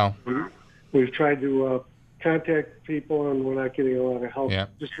 Wow. We've tried to contact people, and we're not getting a lot of help. Yeah.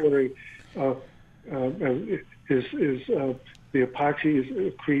 Just wondering, is the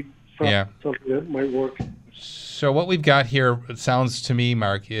epoxy something that might work? So what we've got here, it sounds to me,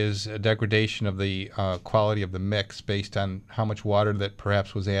 Mark, is a degradation of the quality of the mix based on how much water that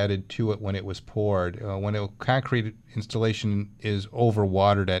perhaps was added to it when it was poured. When a concrete installation is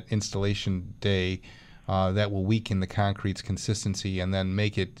overwatered at installation day, that will weaken the concrete's consistency and then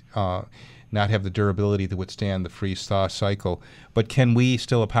make it not have the durability to withstand the freeze-thaw cycle. But can we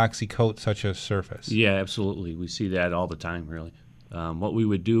still epoxy coat such a surface? Yeah, absolutely. We see that all the time, really. What we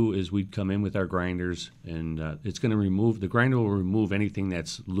would do is we'd come in with our grinders, and the grinder will remove anything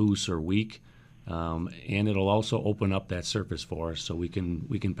that's loose or weak, and it'll also open up that surface for us so we can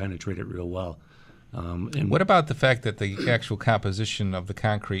penetrate it real well. And what about the fact that the actual composition of the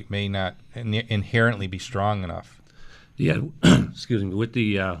concrete may not inherently be strong enough? Yeah, excuse me. With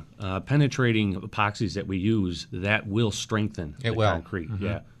the penetrating epoxies that we use, that will strengthen the concrete. Mm-hmm.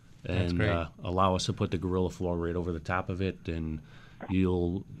 Yeah, That's and great. Allow us to put the Gorilla floor right over the top of it, and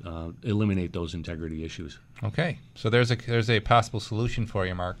you'll eliminate those integrity issues. Okay, so there's a possible solution for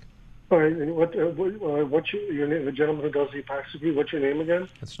you, Mark. All right. And what's your name? The gentleman who does the epoxy, what's your name again?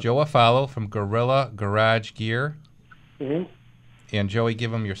 It's Joe Afalo from Gorilla Garage Gear. Mm-hmm. And Joey,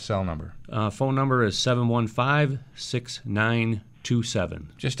 give him your cell number. Phone number is 715-6927.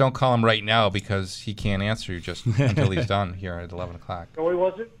 Just don't call him right now because he can't answer you just until he's done here at 11 o'clock. Joey,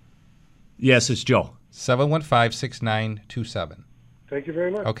 was it? Yes, it's Joe. 715-6927. Thank you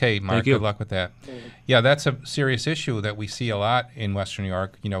very much. Okay, Mark, Thank you. good luck with that. Yeah, that's a serious issue that we see a lot in Western New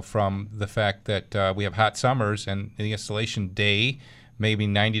York, from the fact that we have hot summers and the installation day may be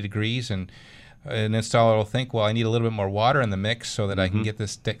 90 degrees, and an installer will think, well, I need a little bit more water in the mix so that I can get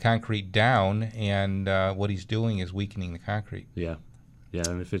this concrete down, and what he's doing is weakening the concrete. Yeah. Yeah,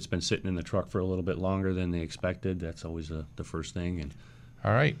 and if it's been sitting in the truck for a little bit longer than they expected, that's always the first thing. And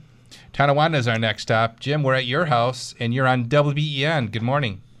all right. Tonawanda is our next stop. Jim, we're at your house, and you're on WBEN. Good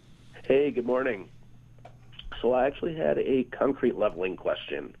morning. Hey, good morning. So I actually had a concrete leveling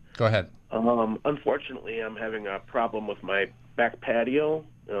question. Go ahead. Unfortunately, I'm having a problem with my back patio.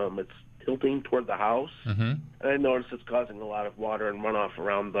 It's tilting toward the house. Mm-hmm. And I noticed it's causing a lot of water and runoff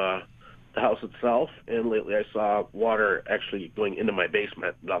around the house itself. And lately I saw water actually going into my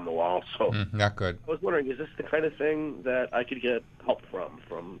basement down the wall. So Not good. I was wondering, is this the kind of thing that I could get help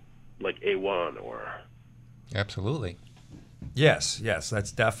from like A1 or... Absolutely. Yes,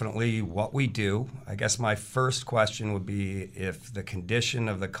 that's definitely what we do. I guess my first question would be if the condition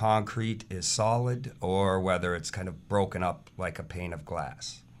of the concrete is solid or whether it's kind of broken up like a pane of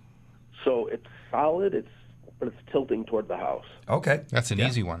glass. So it's solid, but it's tilting toward the house. Okay. That's an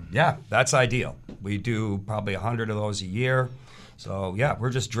easy one. Yeah, that's ideal. We do probably 100 of those a year. So, yeah,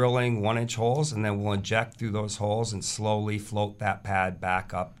 we're just drilling 1-inch holes, and then we'll inject through those holes and slowly float that pad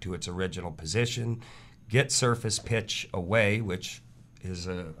back up to its original position, get surface pitch away, which is,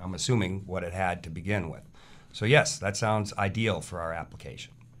 I'm assuming, what it had to begin with. So, yes, that sounds ideal for our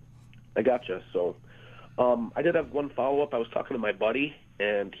application. I gotcha. So I did have one follow-up. I was talking to my buddy,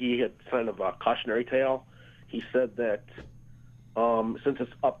 and he had kind of a cautionary tale. He said that since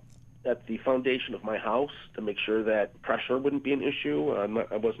it's up at the foundation of my house, to make sure that pressure wouldn't be an issue.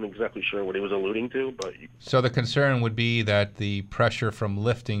 I wasn't exactly sure what he was alluding to, but... So the concern would be that the pressure from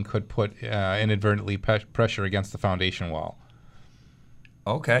lifting could put inadvertently pressure against the foundation wall.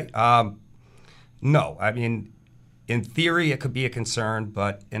 Okay. No, I mean, in theory, it could be a concern,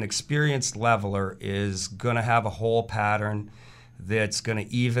 but an experienced leveler is going to have a hole pattern that's going to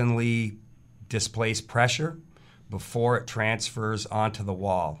evenly displace pressure before it transfers onto the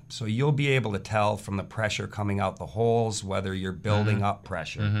wall. So you'll be able to tell from the pressure coming out the holes whether you're building up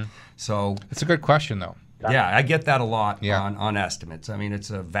pressure. Mm-hmm. So it's a good question, though. Yeah, I get that a lot on estimates. I mean, it's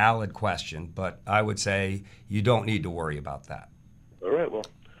a valid question, but I would say you don't need to worry about that. All right, well.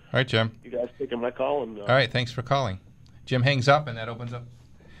 All right, Jim. You guys taking my call. And all right, thanks for calling. Jim hangs up, and that opens up.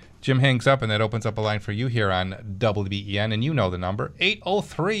 Jim hangs up, and that opens up a line for you here on WBEN, and you know the number,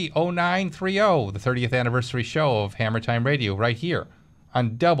 803-0930, the 30th anniversary show of Hammer Time Radio, right here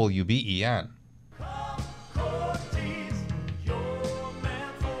on WBEN.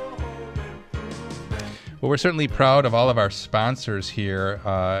 Well, we're certainly proud of all of our sponsors here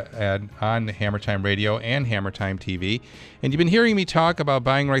on Hammer Time Radio and Hammer Time TV. And you've been hearing me talk about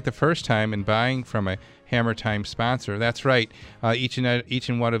buying right the first time and buying from a Hammer Time sponsor. That's right. Each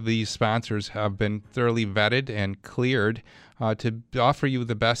and one of these sponsors have been thoroughly vetted and cleared to offer you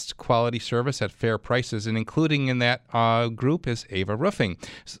the best quality service at fair prices, and including in that group is Ava Roofing.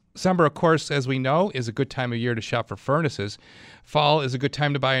 Summer, of course, as we know, is a good time of year to shop for furnaces. Fall is a good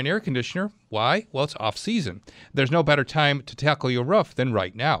time to buy an air conditioner. Why? Well, it's off-season. There's no better time to tackle your roof than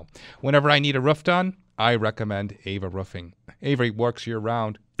right now. Whenever I need a roof done, I recommend Ava Roofing. Ava works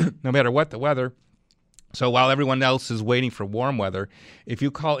year-round, no matter what the weather. So while everyone else is waiting for warm weather, if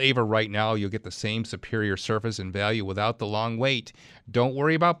you call Ava right now, you'll get the same superior service and value without the long wait. Don't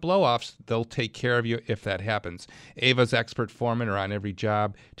worry about blow-offs. They'll take care of you if that happens. Ava's expert foremen are on every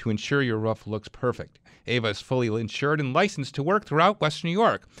job to ensure your roof looks perfect. Ava is fully insured and licensed to work throughout Western New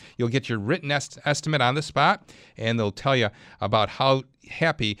York. You'll get your written estimate on the spot, and they'll tell you about how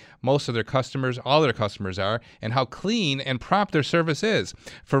happy most of their customers, all their customers are, and how clean and prompt their service is.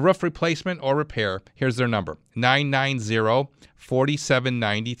 For roof replacement or repair, here's their number,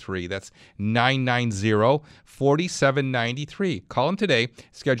 990-4793. That's 990-4793. Call them today.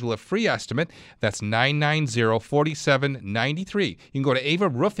 Schedule a free estimate. That's 990-4793. You can go to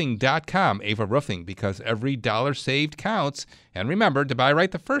avaroofing.com, Ava Roofing, because every dollar saved counts. And remember to buy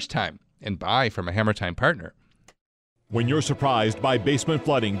right the first time and buy from a Hammer Time partner. When you're surprised by basement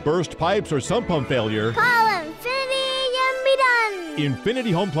flooding, burst pipes, or sump pump failure, call Infinity and be done.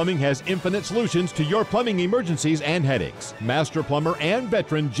 Infinity Home Plumbing has infinite solutions to your plumbing emergencies and headaches. Master plumber and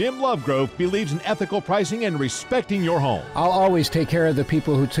veteran Jim Lovegrove believes in ethical pricing and respecting your home. I'll always take care of the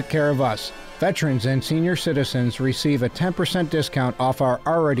people who took care of us. Veterans and senior citizens receive a 10% discount off our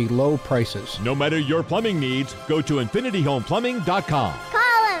already low prices. No matter your plumbing needs, go to InfinityHomePlumbing.com.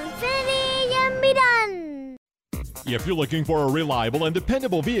 Call Infinity and be done. If you're looking for a reliable and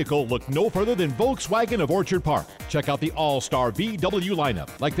dependable vehicle, look no further than Volkswagen of Orchard Park. Check out the all-star VW lineup,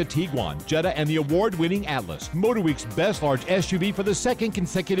 like the Tiguan, Jetta, and the award-winning Atlas, MotorWeek's best large SUV for the second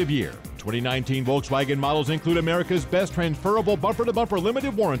consecutive year. 2019 Volkswagen models include America's best transferable bumper-to-bumper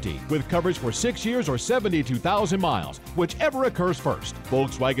limited warranty with coverage for 6 years or 72,000 miles, whichever occurs first.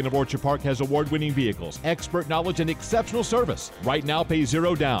 Volkswagen of Orchard Park has award-winning vehicles, expert knowledge, and exceptional service. Right now, pay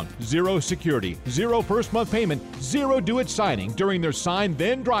zero down, zero security, zero first month payment, zero due at signing during their Sign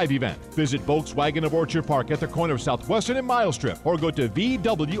Then Drive event. Visit Volkswagen of Orchard Park at the corner of Southwestern and Mile Strip or go to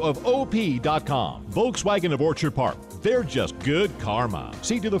VWofOP.com. Volkswagen of Orchard Park. They're just good karma.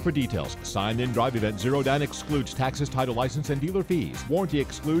 See dealer for details. Sign Then Drive event. Zero down excludes taxes, title, license, and dealer fees. Warranty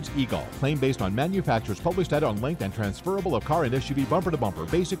excludes e-golf. Claim based on manufacturer's published data on length and transferable of car and SUV bumper to bumper.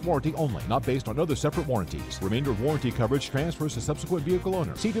 Basic warranty only, not based on other separate warranties. Remainder of warranty coverage transfers to subsequent vehicle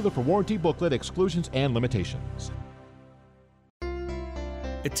owner. See dealer for warranty booklet, exclusions, and limitations.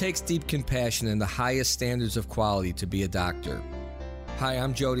 It takes deep compassion and the highest standards of quality to be a doctor. Hi,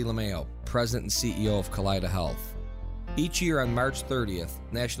 I'm Jody LeMayo, President and CEO of Kaleida Health. Each year on March 30th,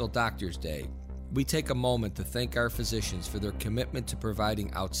 National Doctors Day, we take a moment to thank our physicians for their commitment to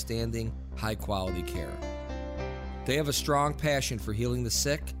providing outstanding, high-quality care. They have a strong passion for healing the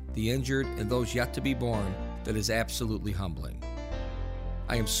sick, the injured, and those yet to be born that is absolutely humbling.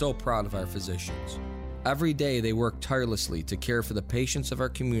 I am so proud of our physicians. Every day they work tirelessly to care for the patients of our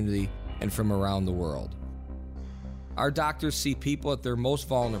community and from around the world. Our doctors see people at their most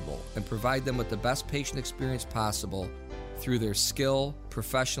vulnerable and provide them with the best patient experience possible through their skill,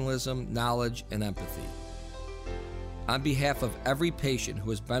 professionalism, knowledge, and empathy. On behalf of every patient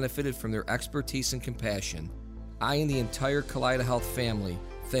who has benefited from their expertise and compassion, I and the entire Kaleida Health family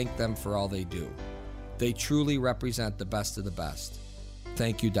thank them for all they do. They truly represent the best of the best.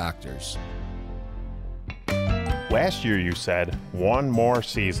 Thank you, doctors. Last year you said, one more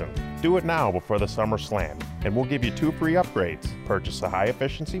season. Do it now before the summer slam, and we'll give you 2 free upgrades. Purchase a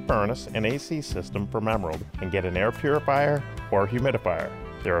high-efficiency furnace and AC system from Emerald and get an air purifier or humidifier.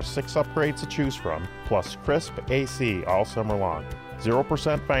 There are 6 upgrades to choose from, plus crisp AC all summer long.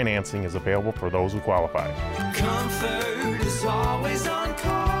 0% financing is available for those who qualify. Comfort is always on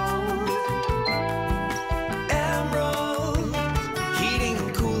call. Emerald Heating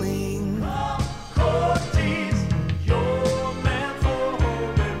and Cooling.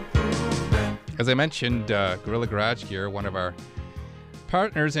 As I mentioned, Gorilla Garage Gear, one of our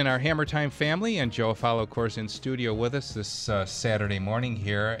partners in our Hammer Time family, and Joe Follow, of course, in studio with us this Saturday morning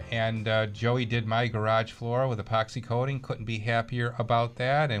here. And Joey did my garage floor with epoxy coating. Couldn't be happier about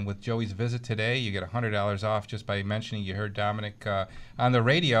that. And with Joey's visit today, you get $100 off just by mentioning you heard Domenic on the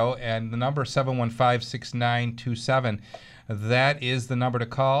radio. And the number 715-6927. That is the number to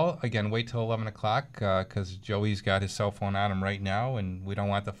call. Again, wait till 11 o'clock because Joey's got his cell phone on him right now, and we don't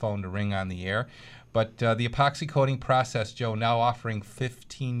want the phone to ring on the air. But the epoxy coating process, Joe, now offering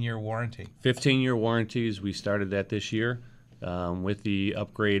 15-year warranty. 15-year warranties. We started that this year with the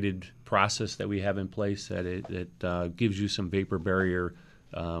upgraded process that we have in place that it gives you some vapor barrier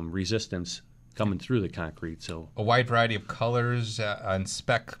resistance coming through the concrete. So a wide variety of colors and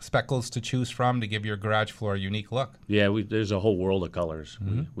speckles to choose from to give your garage floor a unique look. Yeah, there's a whole world of colors.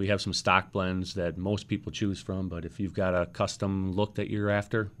 Mm-hmm. We have some stock blends that most people choose from, but if you've got a custom look that you're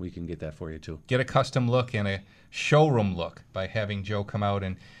after, we can get that for you too. Get a custom look and a showroom look by having Joe come out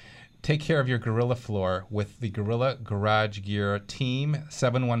and take care of your Gorilla floor with the Gorilla Garage Gear team,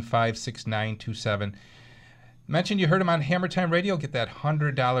 715-6927. Mention you heard him on Hammer Time Radio. Get that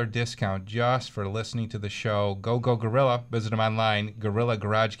 $100 discount just for listening to the show. Go Gorilla. Visit him online,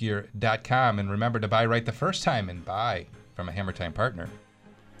 GorillaGarageGear.com. And remember to buy right the first time and buy from a Hammer Time partner.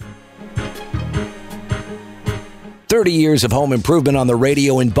 30 years of home improvement on the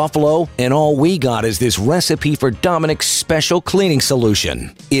radio in Buffalo, and all we got is this recipe for Dominic's special cleaning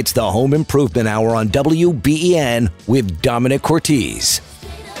solution. It's the Home Improvement Hour on WBEN with Domenic Cortese.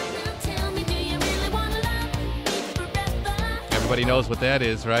 Everybody knows what that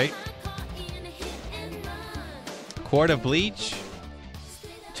is, right? Quart of bleach,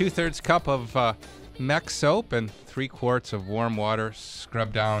 2/3 cup of Mech soap, and 3 quarts of warm water.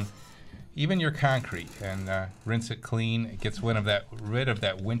 Scrub down even your concrete and rinse it clean. It gets rid of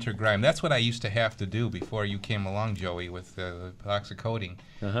that winter grime. That's what I used to have to do before you came along, Joey, with the epoxy coating,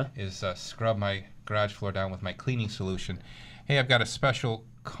 is scrub my garage floor down with my cleaning solution. Hey, I've got a special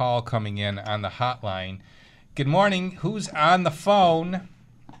call coming in on the hotline. Good morning. Who's on the phone?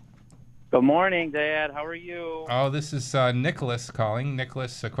 Good morning, Dad. How are you? Oh, this is Nicholas calling.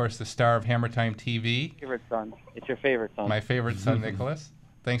 Nicholas, of course, the star of Hammer Time TV. Favorite son. It's your favorite son. My favorite son, Nicholas.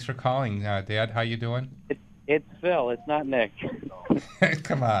 Thanks for calling, Dad. How you doing? It's Phil. It's not Nick.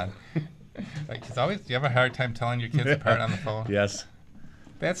 Come on. Do you have a hard time telling your kids apart on the phone? Yes.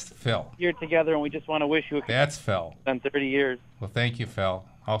 That's Phil. You're together, and we just want to wish you a That's Phil. on 30 years. Well, thank you, Phil.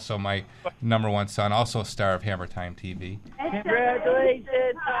 Also my number one son, also a star of Hammer Time TV.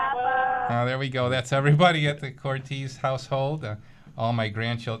 Congratulations, Papa. There we go. That's everybody at the Cortese household. All my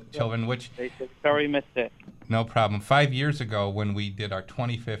grandchildren, which... Sorry, missed it. No problem. 5 years ago, when we did our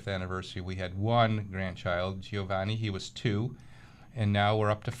 25th anniversary, we had one grandchild, Giovanni. He was 2. And now we're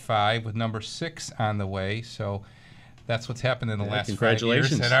up to 5 with number 6 on the way. So that's what's happened in the last 5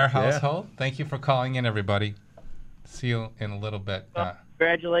 years at our household. Yeah. Thank you for calling in, everybody. See you in a little bit.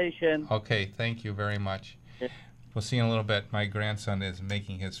 Congratulations. Okay, thank you very much. We'll see you in a little bit. My grandson is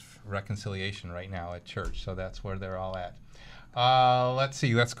making his reconciliation right now at church, so that's where they're all at. Let's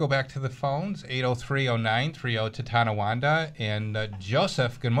see. Let's go back to the phones. 803-0930 to Tonawanda. And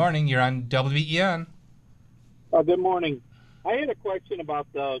Joseph, good morning. You're on WBEN. Good morning. I had a question about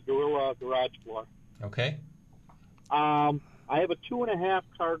the Gorilla garage floor. Okay. I have a 2.5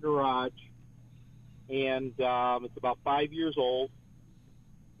 car garage, and it's about 5 years old.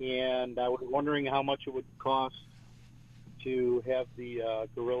 And I was wondering how much it would cost to have the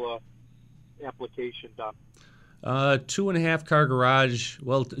Gorilla application done. 2.5 car garage.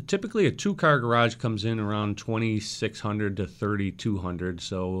 Well, typically a 2-car garage comes in around $2,600 to $3,200.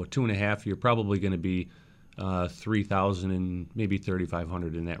 So 2.5, you're probably going to be $3,000 and maybe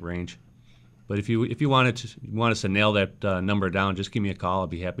 $3,500 in that range. But if you want us to nail that number down, just give me a call. I'll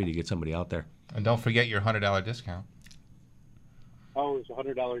be happy to get somebody out there. And don't forget your $100 discount. Oh, it's a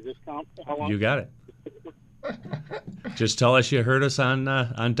 $100 discount. How long? You got it. Just tell us you heard us on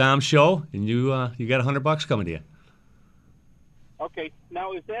Dom's show, and you got $100 coming to you. Okay.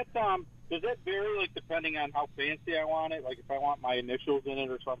 Now, is that does that vary, like, depending on how fancy I want it? Like, if I want my initials in it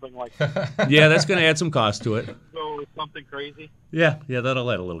or something like that? Yeah, that's going to add some cost to it. So it's something crazy? Yeah, that'll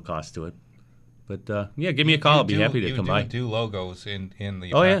add a little cost to it. But, yeah, give me a call. I'll be happy to come by. You do logos in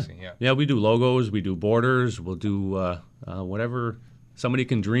the epoxy, yeah, we do logos. We do borders. We'll do whatever somebody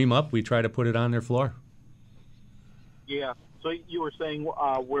can dream up. We try to put it on their floor. Yeah. So you were saying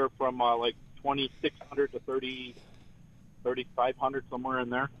we're from like 2,600 to 3,500, somewhere in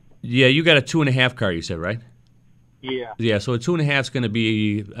there? Yeah, you got a 2.5 car, you said, right? Yeah. Yeah, so a 2.5 is going to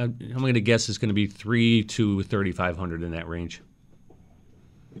be, I'm going to guess it's going to be 3,000 to 3,500 in that range.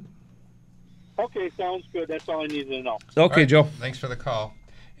 Okay, sounds good. That's all I needed to know. Okay, right, Joe. Thanks for the call.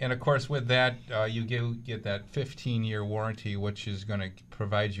 And, of course, with that, you get that 15-year warranty, which is going to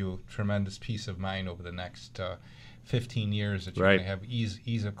provide you tremendous peace of mind over the next 15 years that you're going to have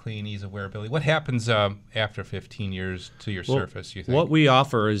ease of clean, ease of wearability. What happens after 15 years to your surface, you think? What we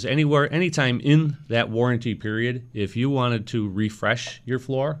offer is anytime in that warranty period, if you wanted to refresh your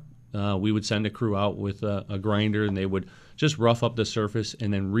floor, we would send a crew out with a grinder, and they would just rough up the surface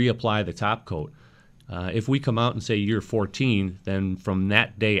and then reapply the top coat. If we come out and say year 14, then from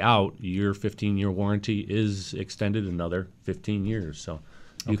that day out, your 15-year warranty is extended another 15 years. So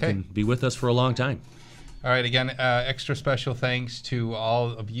you can be with us for a long time. All right, again, extra special thanks to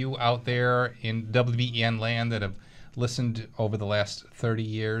all of you out there in WBEN land that have listened over the last 30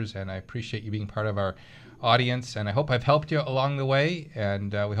 years, and I appreciate you being part of our audience, and I hope I've helped you along the way,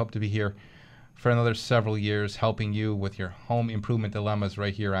 and we hope to be here for another several years helping you with your home improvement dilemmas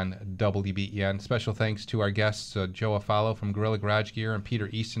right here on WBEN. Special thanks to our guests, Joe Afalo from Gorilla Garage Gear and Peter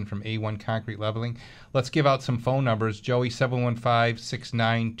Easton from A1 Concrete Leveling. Let's give out some phone numbers. Joey,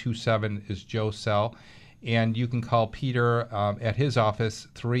 715-6927 is Joe's cell. And you can call Peter at his office,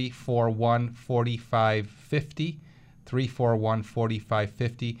 341-4550,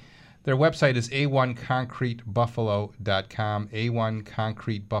 341-4550. Their website is a1concretebuffalo.com,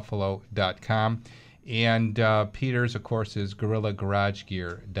 a1concretebuffalo.com. And Peter's, of course, is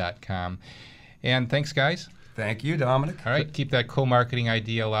gorillagaragegear.com. And thanks, guys. Thank you, Dominic. All right, keep that co-marketing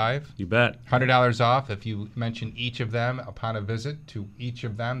idea alive. You bet. $100 off if you mention each of them upon a visit to each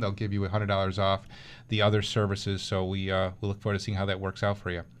of them. They'll give you $100 off the other services. So we look forward to seeing how that works out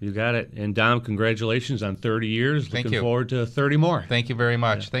for you. You got it. And Dom, congratulations on 30 years. Thank Looking you. forward to 30 more. Thank you very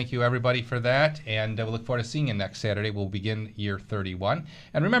much. Yeah. Thank you, everybody, for that. And we look forward to seeing you next Saturday. We'll begin year 31.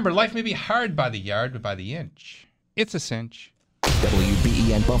 And remember, life may be hard by the yard, but by the inch, it's a cinch.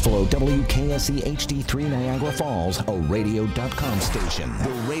 WBEN Buffalo, WKSE HD3 Niagara Falls, a radio.com station. The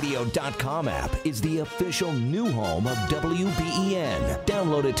radio.com app is the official new home of WBEN.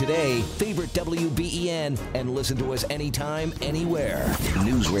 Download it today, favorite WBEN, and listen to us anytime, anywhere.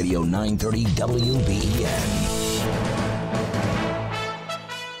 News Radio 930 WBEN.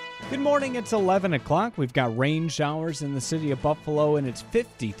 Good morning, it's 11 o'clock. We've got rain showers in the city of Buffalo, and it's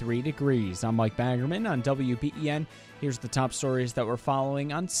 53 degrees. I'm Mike Baggerman on WBEN. Here's the top stories that we're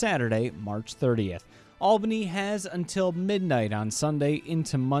following on Saturday, March 30th. Albany has until midnight on Sunday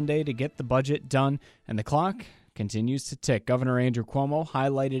into Monday to get the budget done, and the clock continues to tick. Governor Andrew Cuomo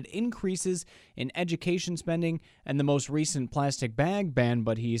highlighted increases in education spending and the most recent plastic bag ban,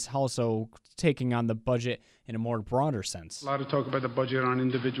 but he's also taking on the budget in a more broader sense. A lot of talk about the budget on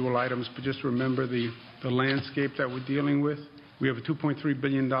individual items, but just remember the landscape that we're dealing with. We have a $2.3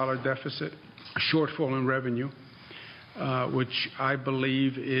 billion deficit, a shortfall in revenue, which I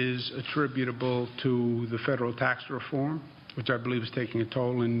believe is attributable to the federal tax reform, which I believe is taking a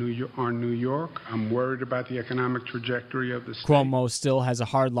toll in New York. I'm worried about the economic trajectory of the state. Cuomo still has a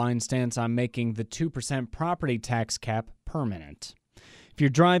hardline stance on making the 2% property tax cap permanent. If you're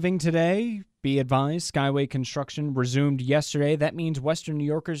driving today, be advised, Skyway construction resumed yesterday. That means Western New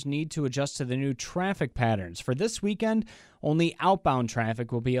Yorkers need to adjust to the new traffic patterns. For this weekend, only outbound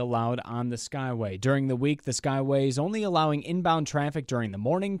traffic will be allowed on the Skyway. During the week, the Skyway is only allowing inbound traffic during the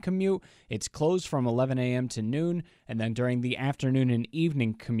morning commute. It's closed from 11 a.m. to noon. And then during the afternoon and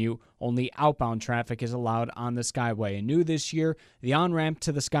evening commute, only outbound traffic is allowed on the Skyway. And new this year, the on-ramp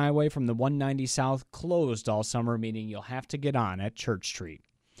to the Skyway from the 190 South closed all summer, meaning you'll have to get on at Church Street.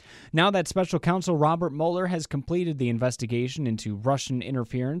 Now that special counsel Robert Mueller has completed the investigation into Russian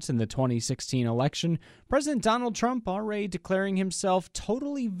interference in the 2016 election, President Donald Trump already declaring himself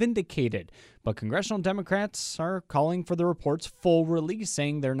totally vindicated. But congressional Democrats are calling for the report's full release,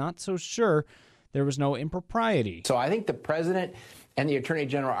 saying they're not so sure there was no impropriety. So I think the president and the attorney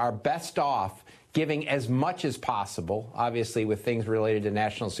general are best off giving as much as possible, obviously with things related to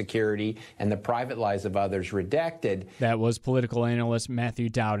national security and the private lives of others redacted. That was political analyst Matthew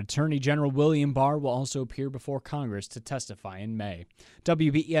Dowd. Attorney General William Barr will also appear before Congress to testify in May.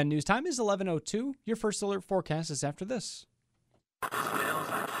 WBEN News Time is 11:02. Your first alert forecast is after this.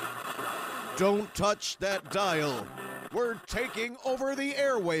 Don't touch that dial. We're taking over the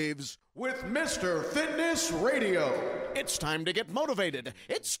airwaves with Mr. Fitness Radio. It's time to get motivated.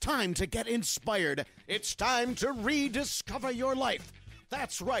 It's time to get inspired. It's time to rediscover your life.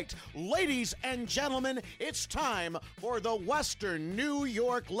 That's right, ladies and gentlemen, it's time for the Western New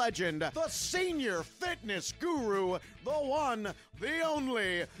York legend, the senior fitness guru, the one, the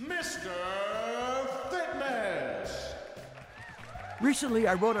only, Mr. Fitness. Recently,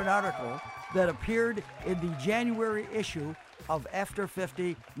 I wrote an article that appeared in the January issue of After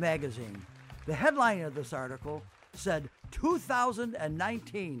 50 magazine. The headline of this article said,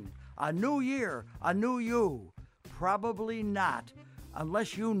 2019, a new year, a new you. Probably not,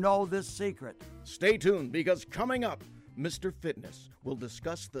 unless you know this secret. Stay tuned, because coming up, Mr. Fitness will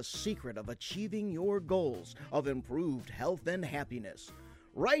discuss the secret of achieving your goals of improved health and happiness,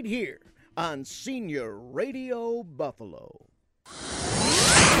 right here on Senior Radio Buffalo.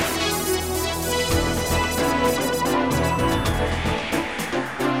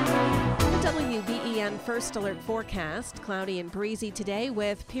 WBEN First Alert forecast. Cloudy and breezy today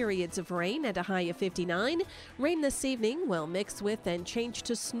with periods of rain and a high of 59. Rain this evening will mix with and change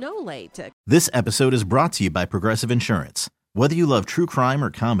to snow late. This episode is brought to you by Progressive Insurance. Whether you love true crime or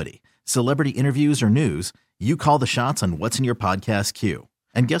comedy, celebrity interviews or news, you call the shots on what's in your podcast queue.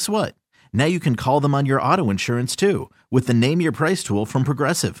 And guess what? Now you can call them on your auto insurance too with the Name Your Price tool from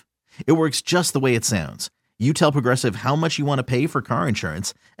Progressive. It works just the way it sounds. You tell Progressive how much you want to pay for car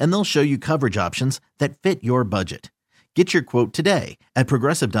insurance, and they'll show you coverage options that fit your budget. Get your quote today at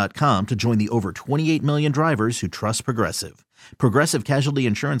Progressive.com to join the over 28 million drivers who trust Progressive. Progressive Casualty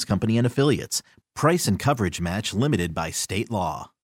Insurance Company and Affiliates. Price and coverage match limited by state law.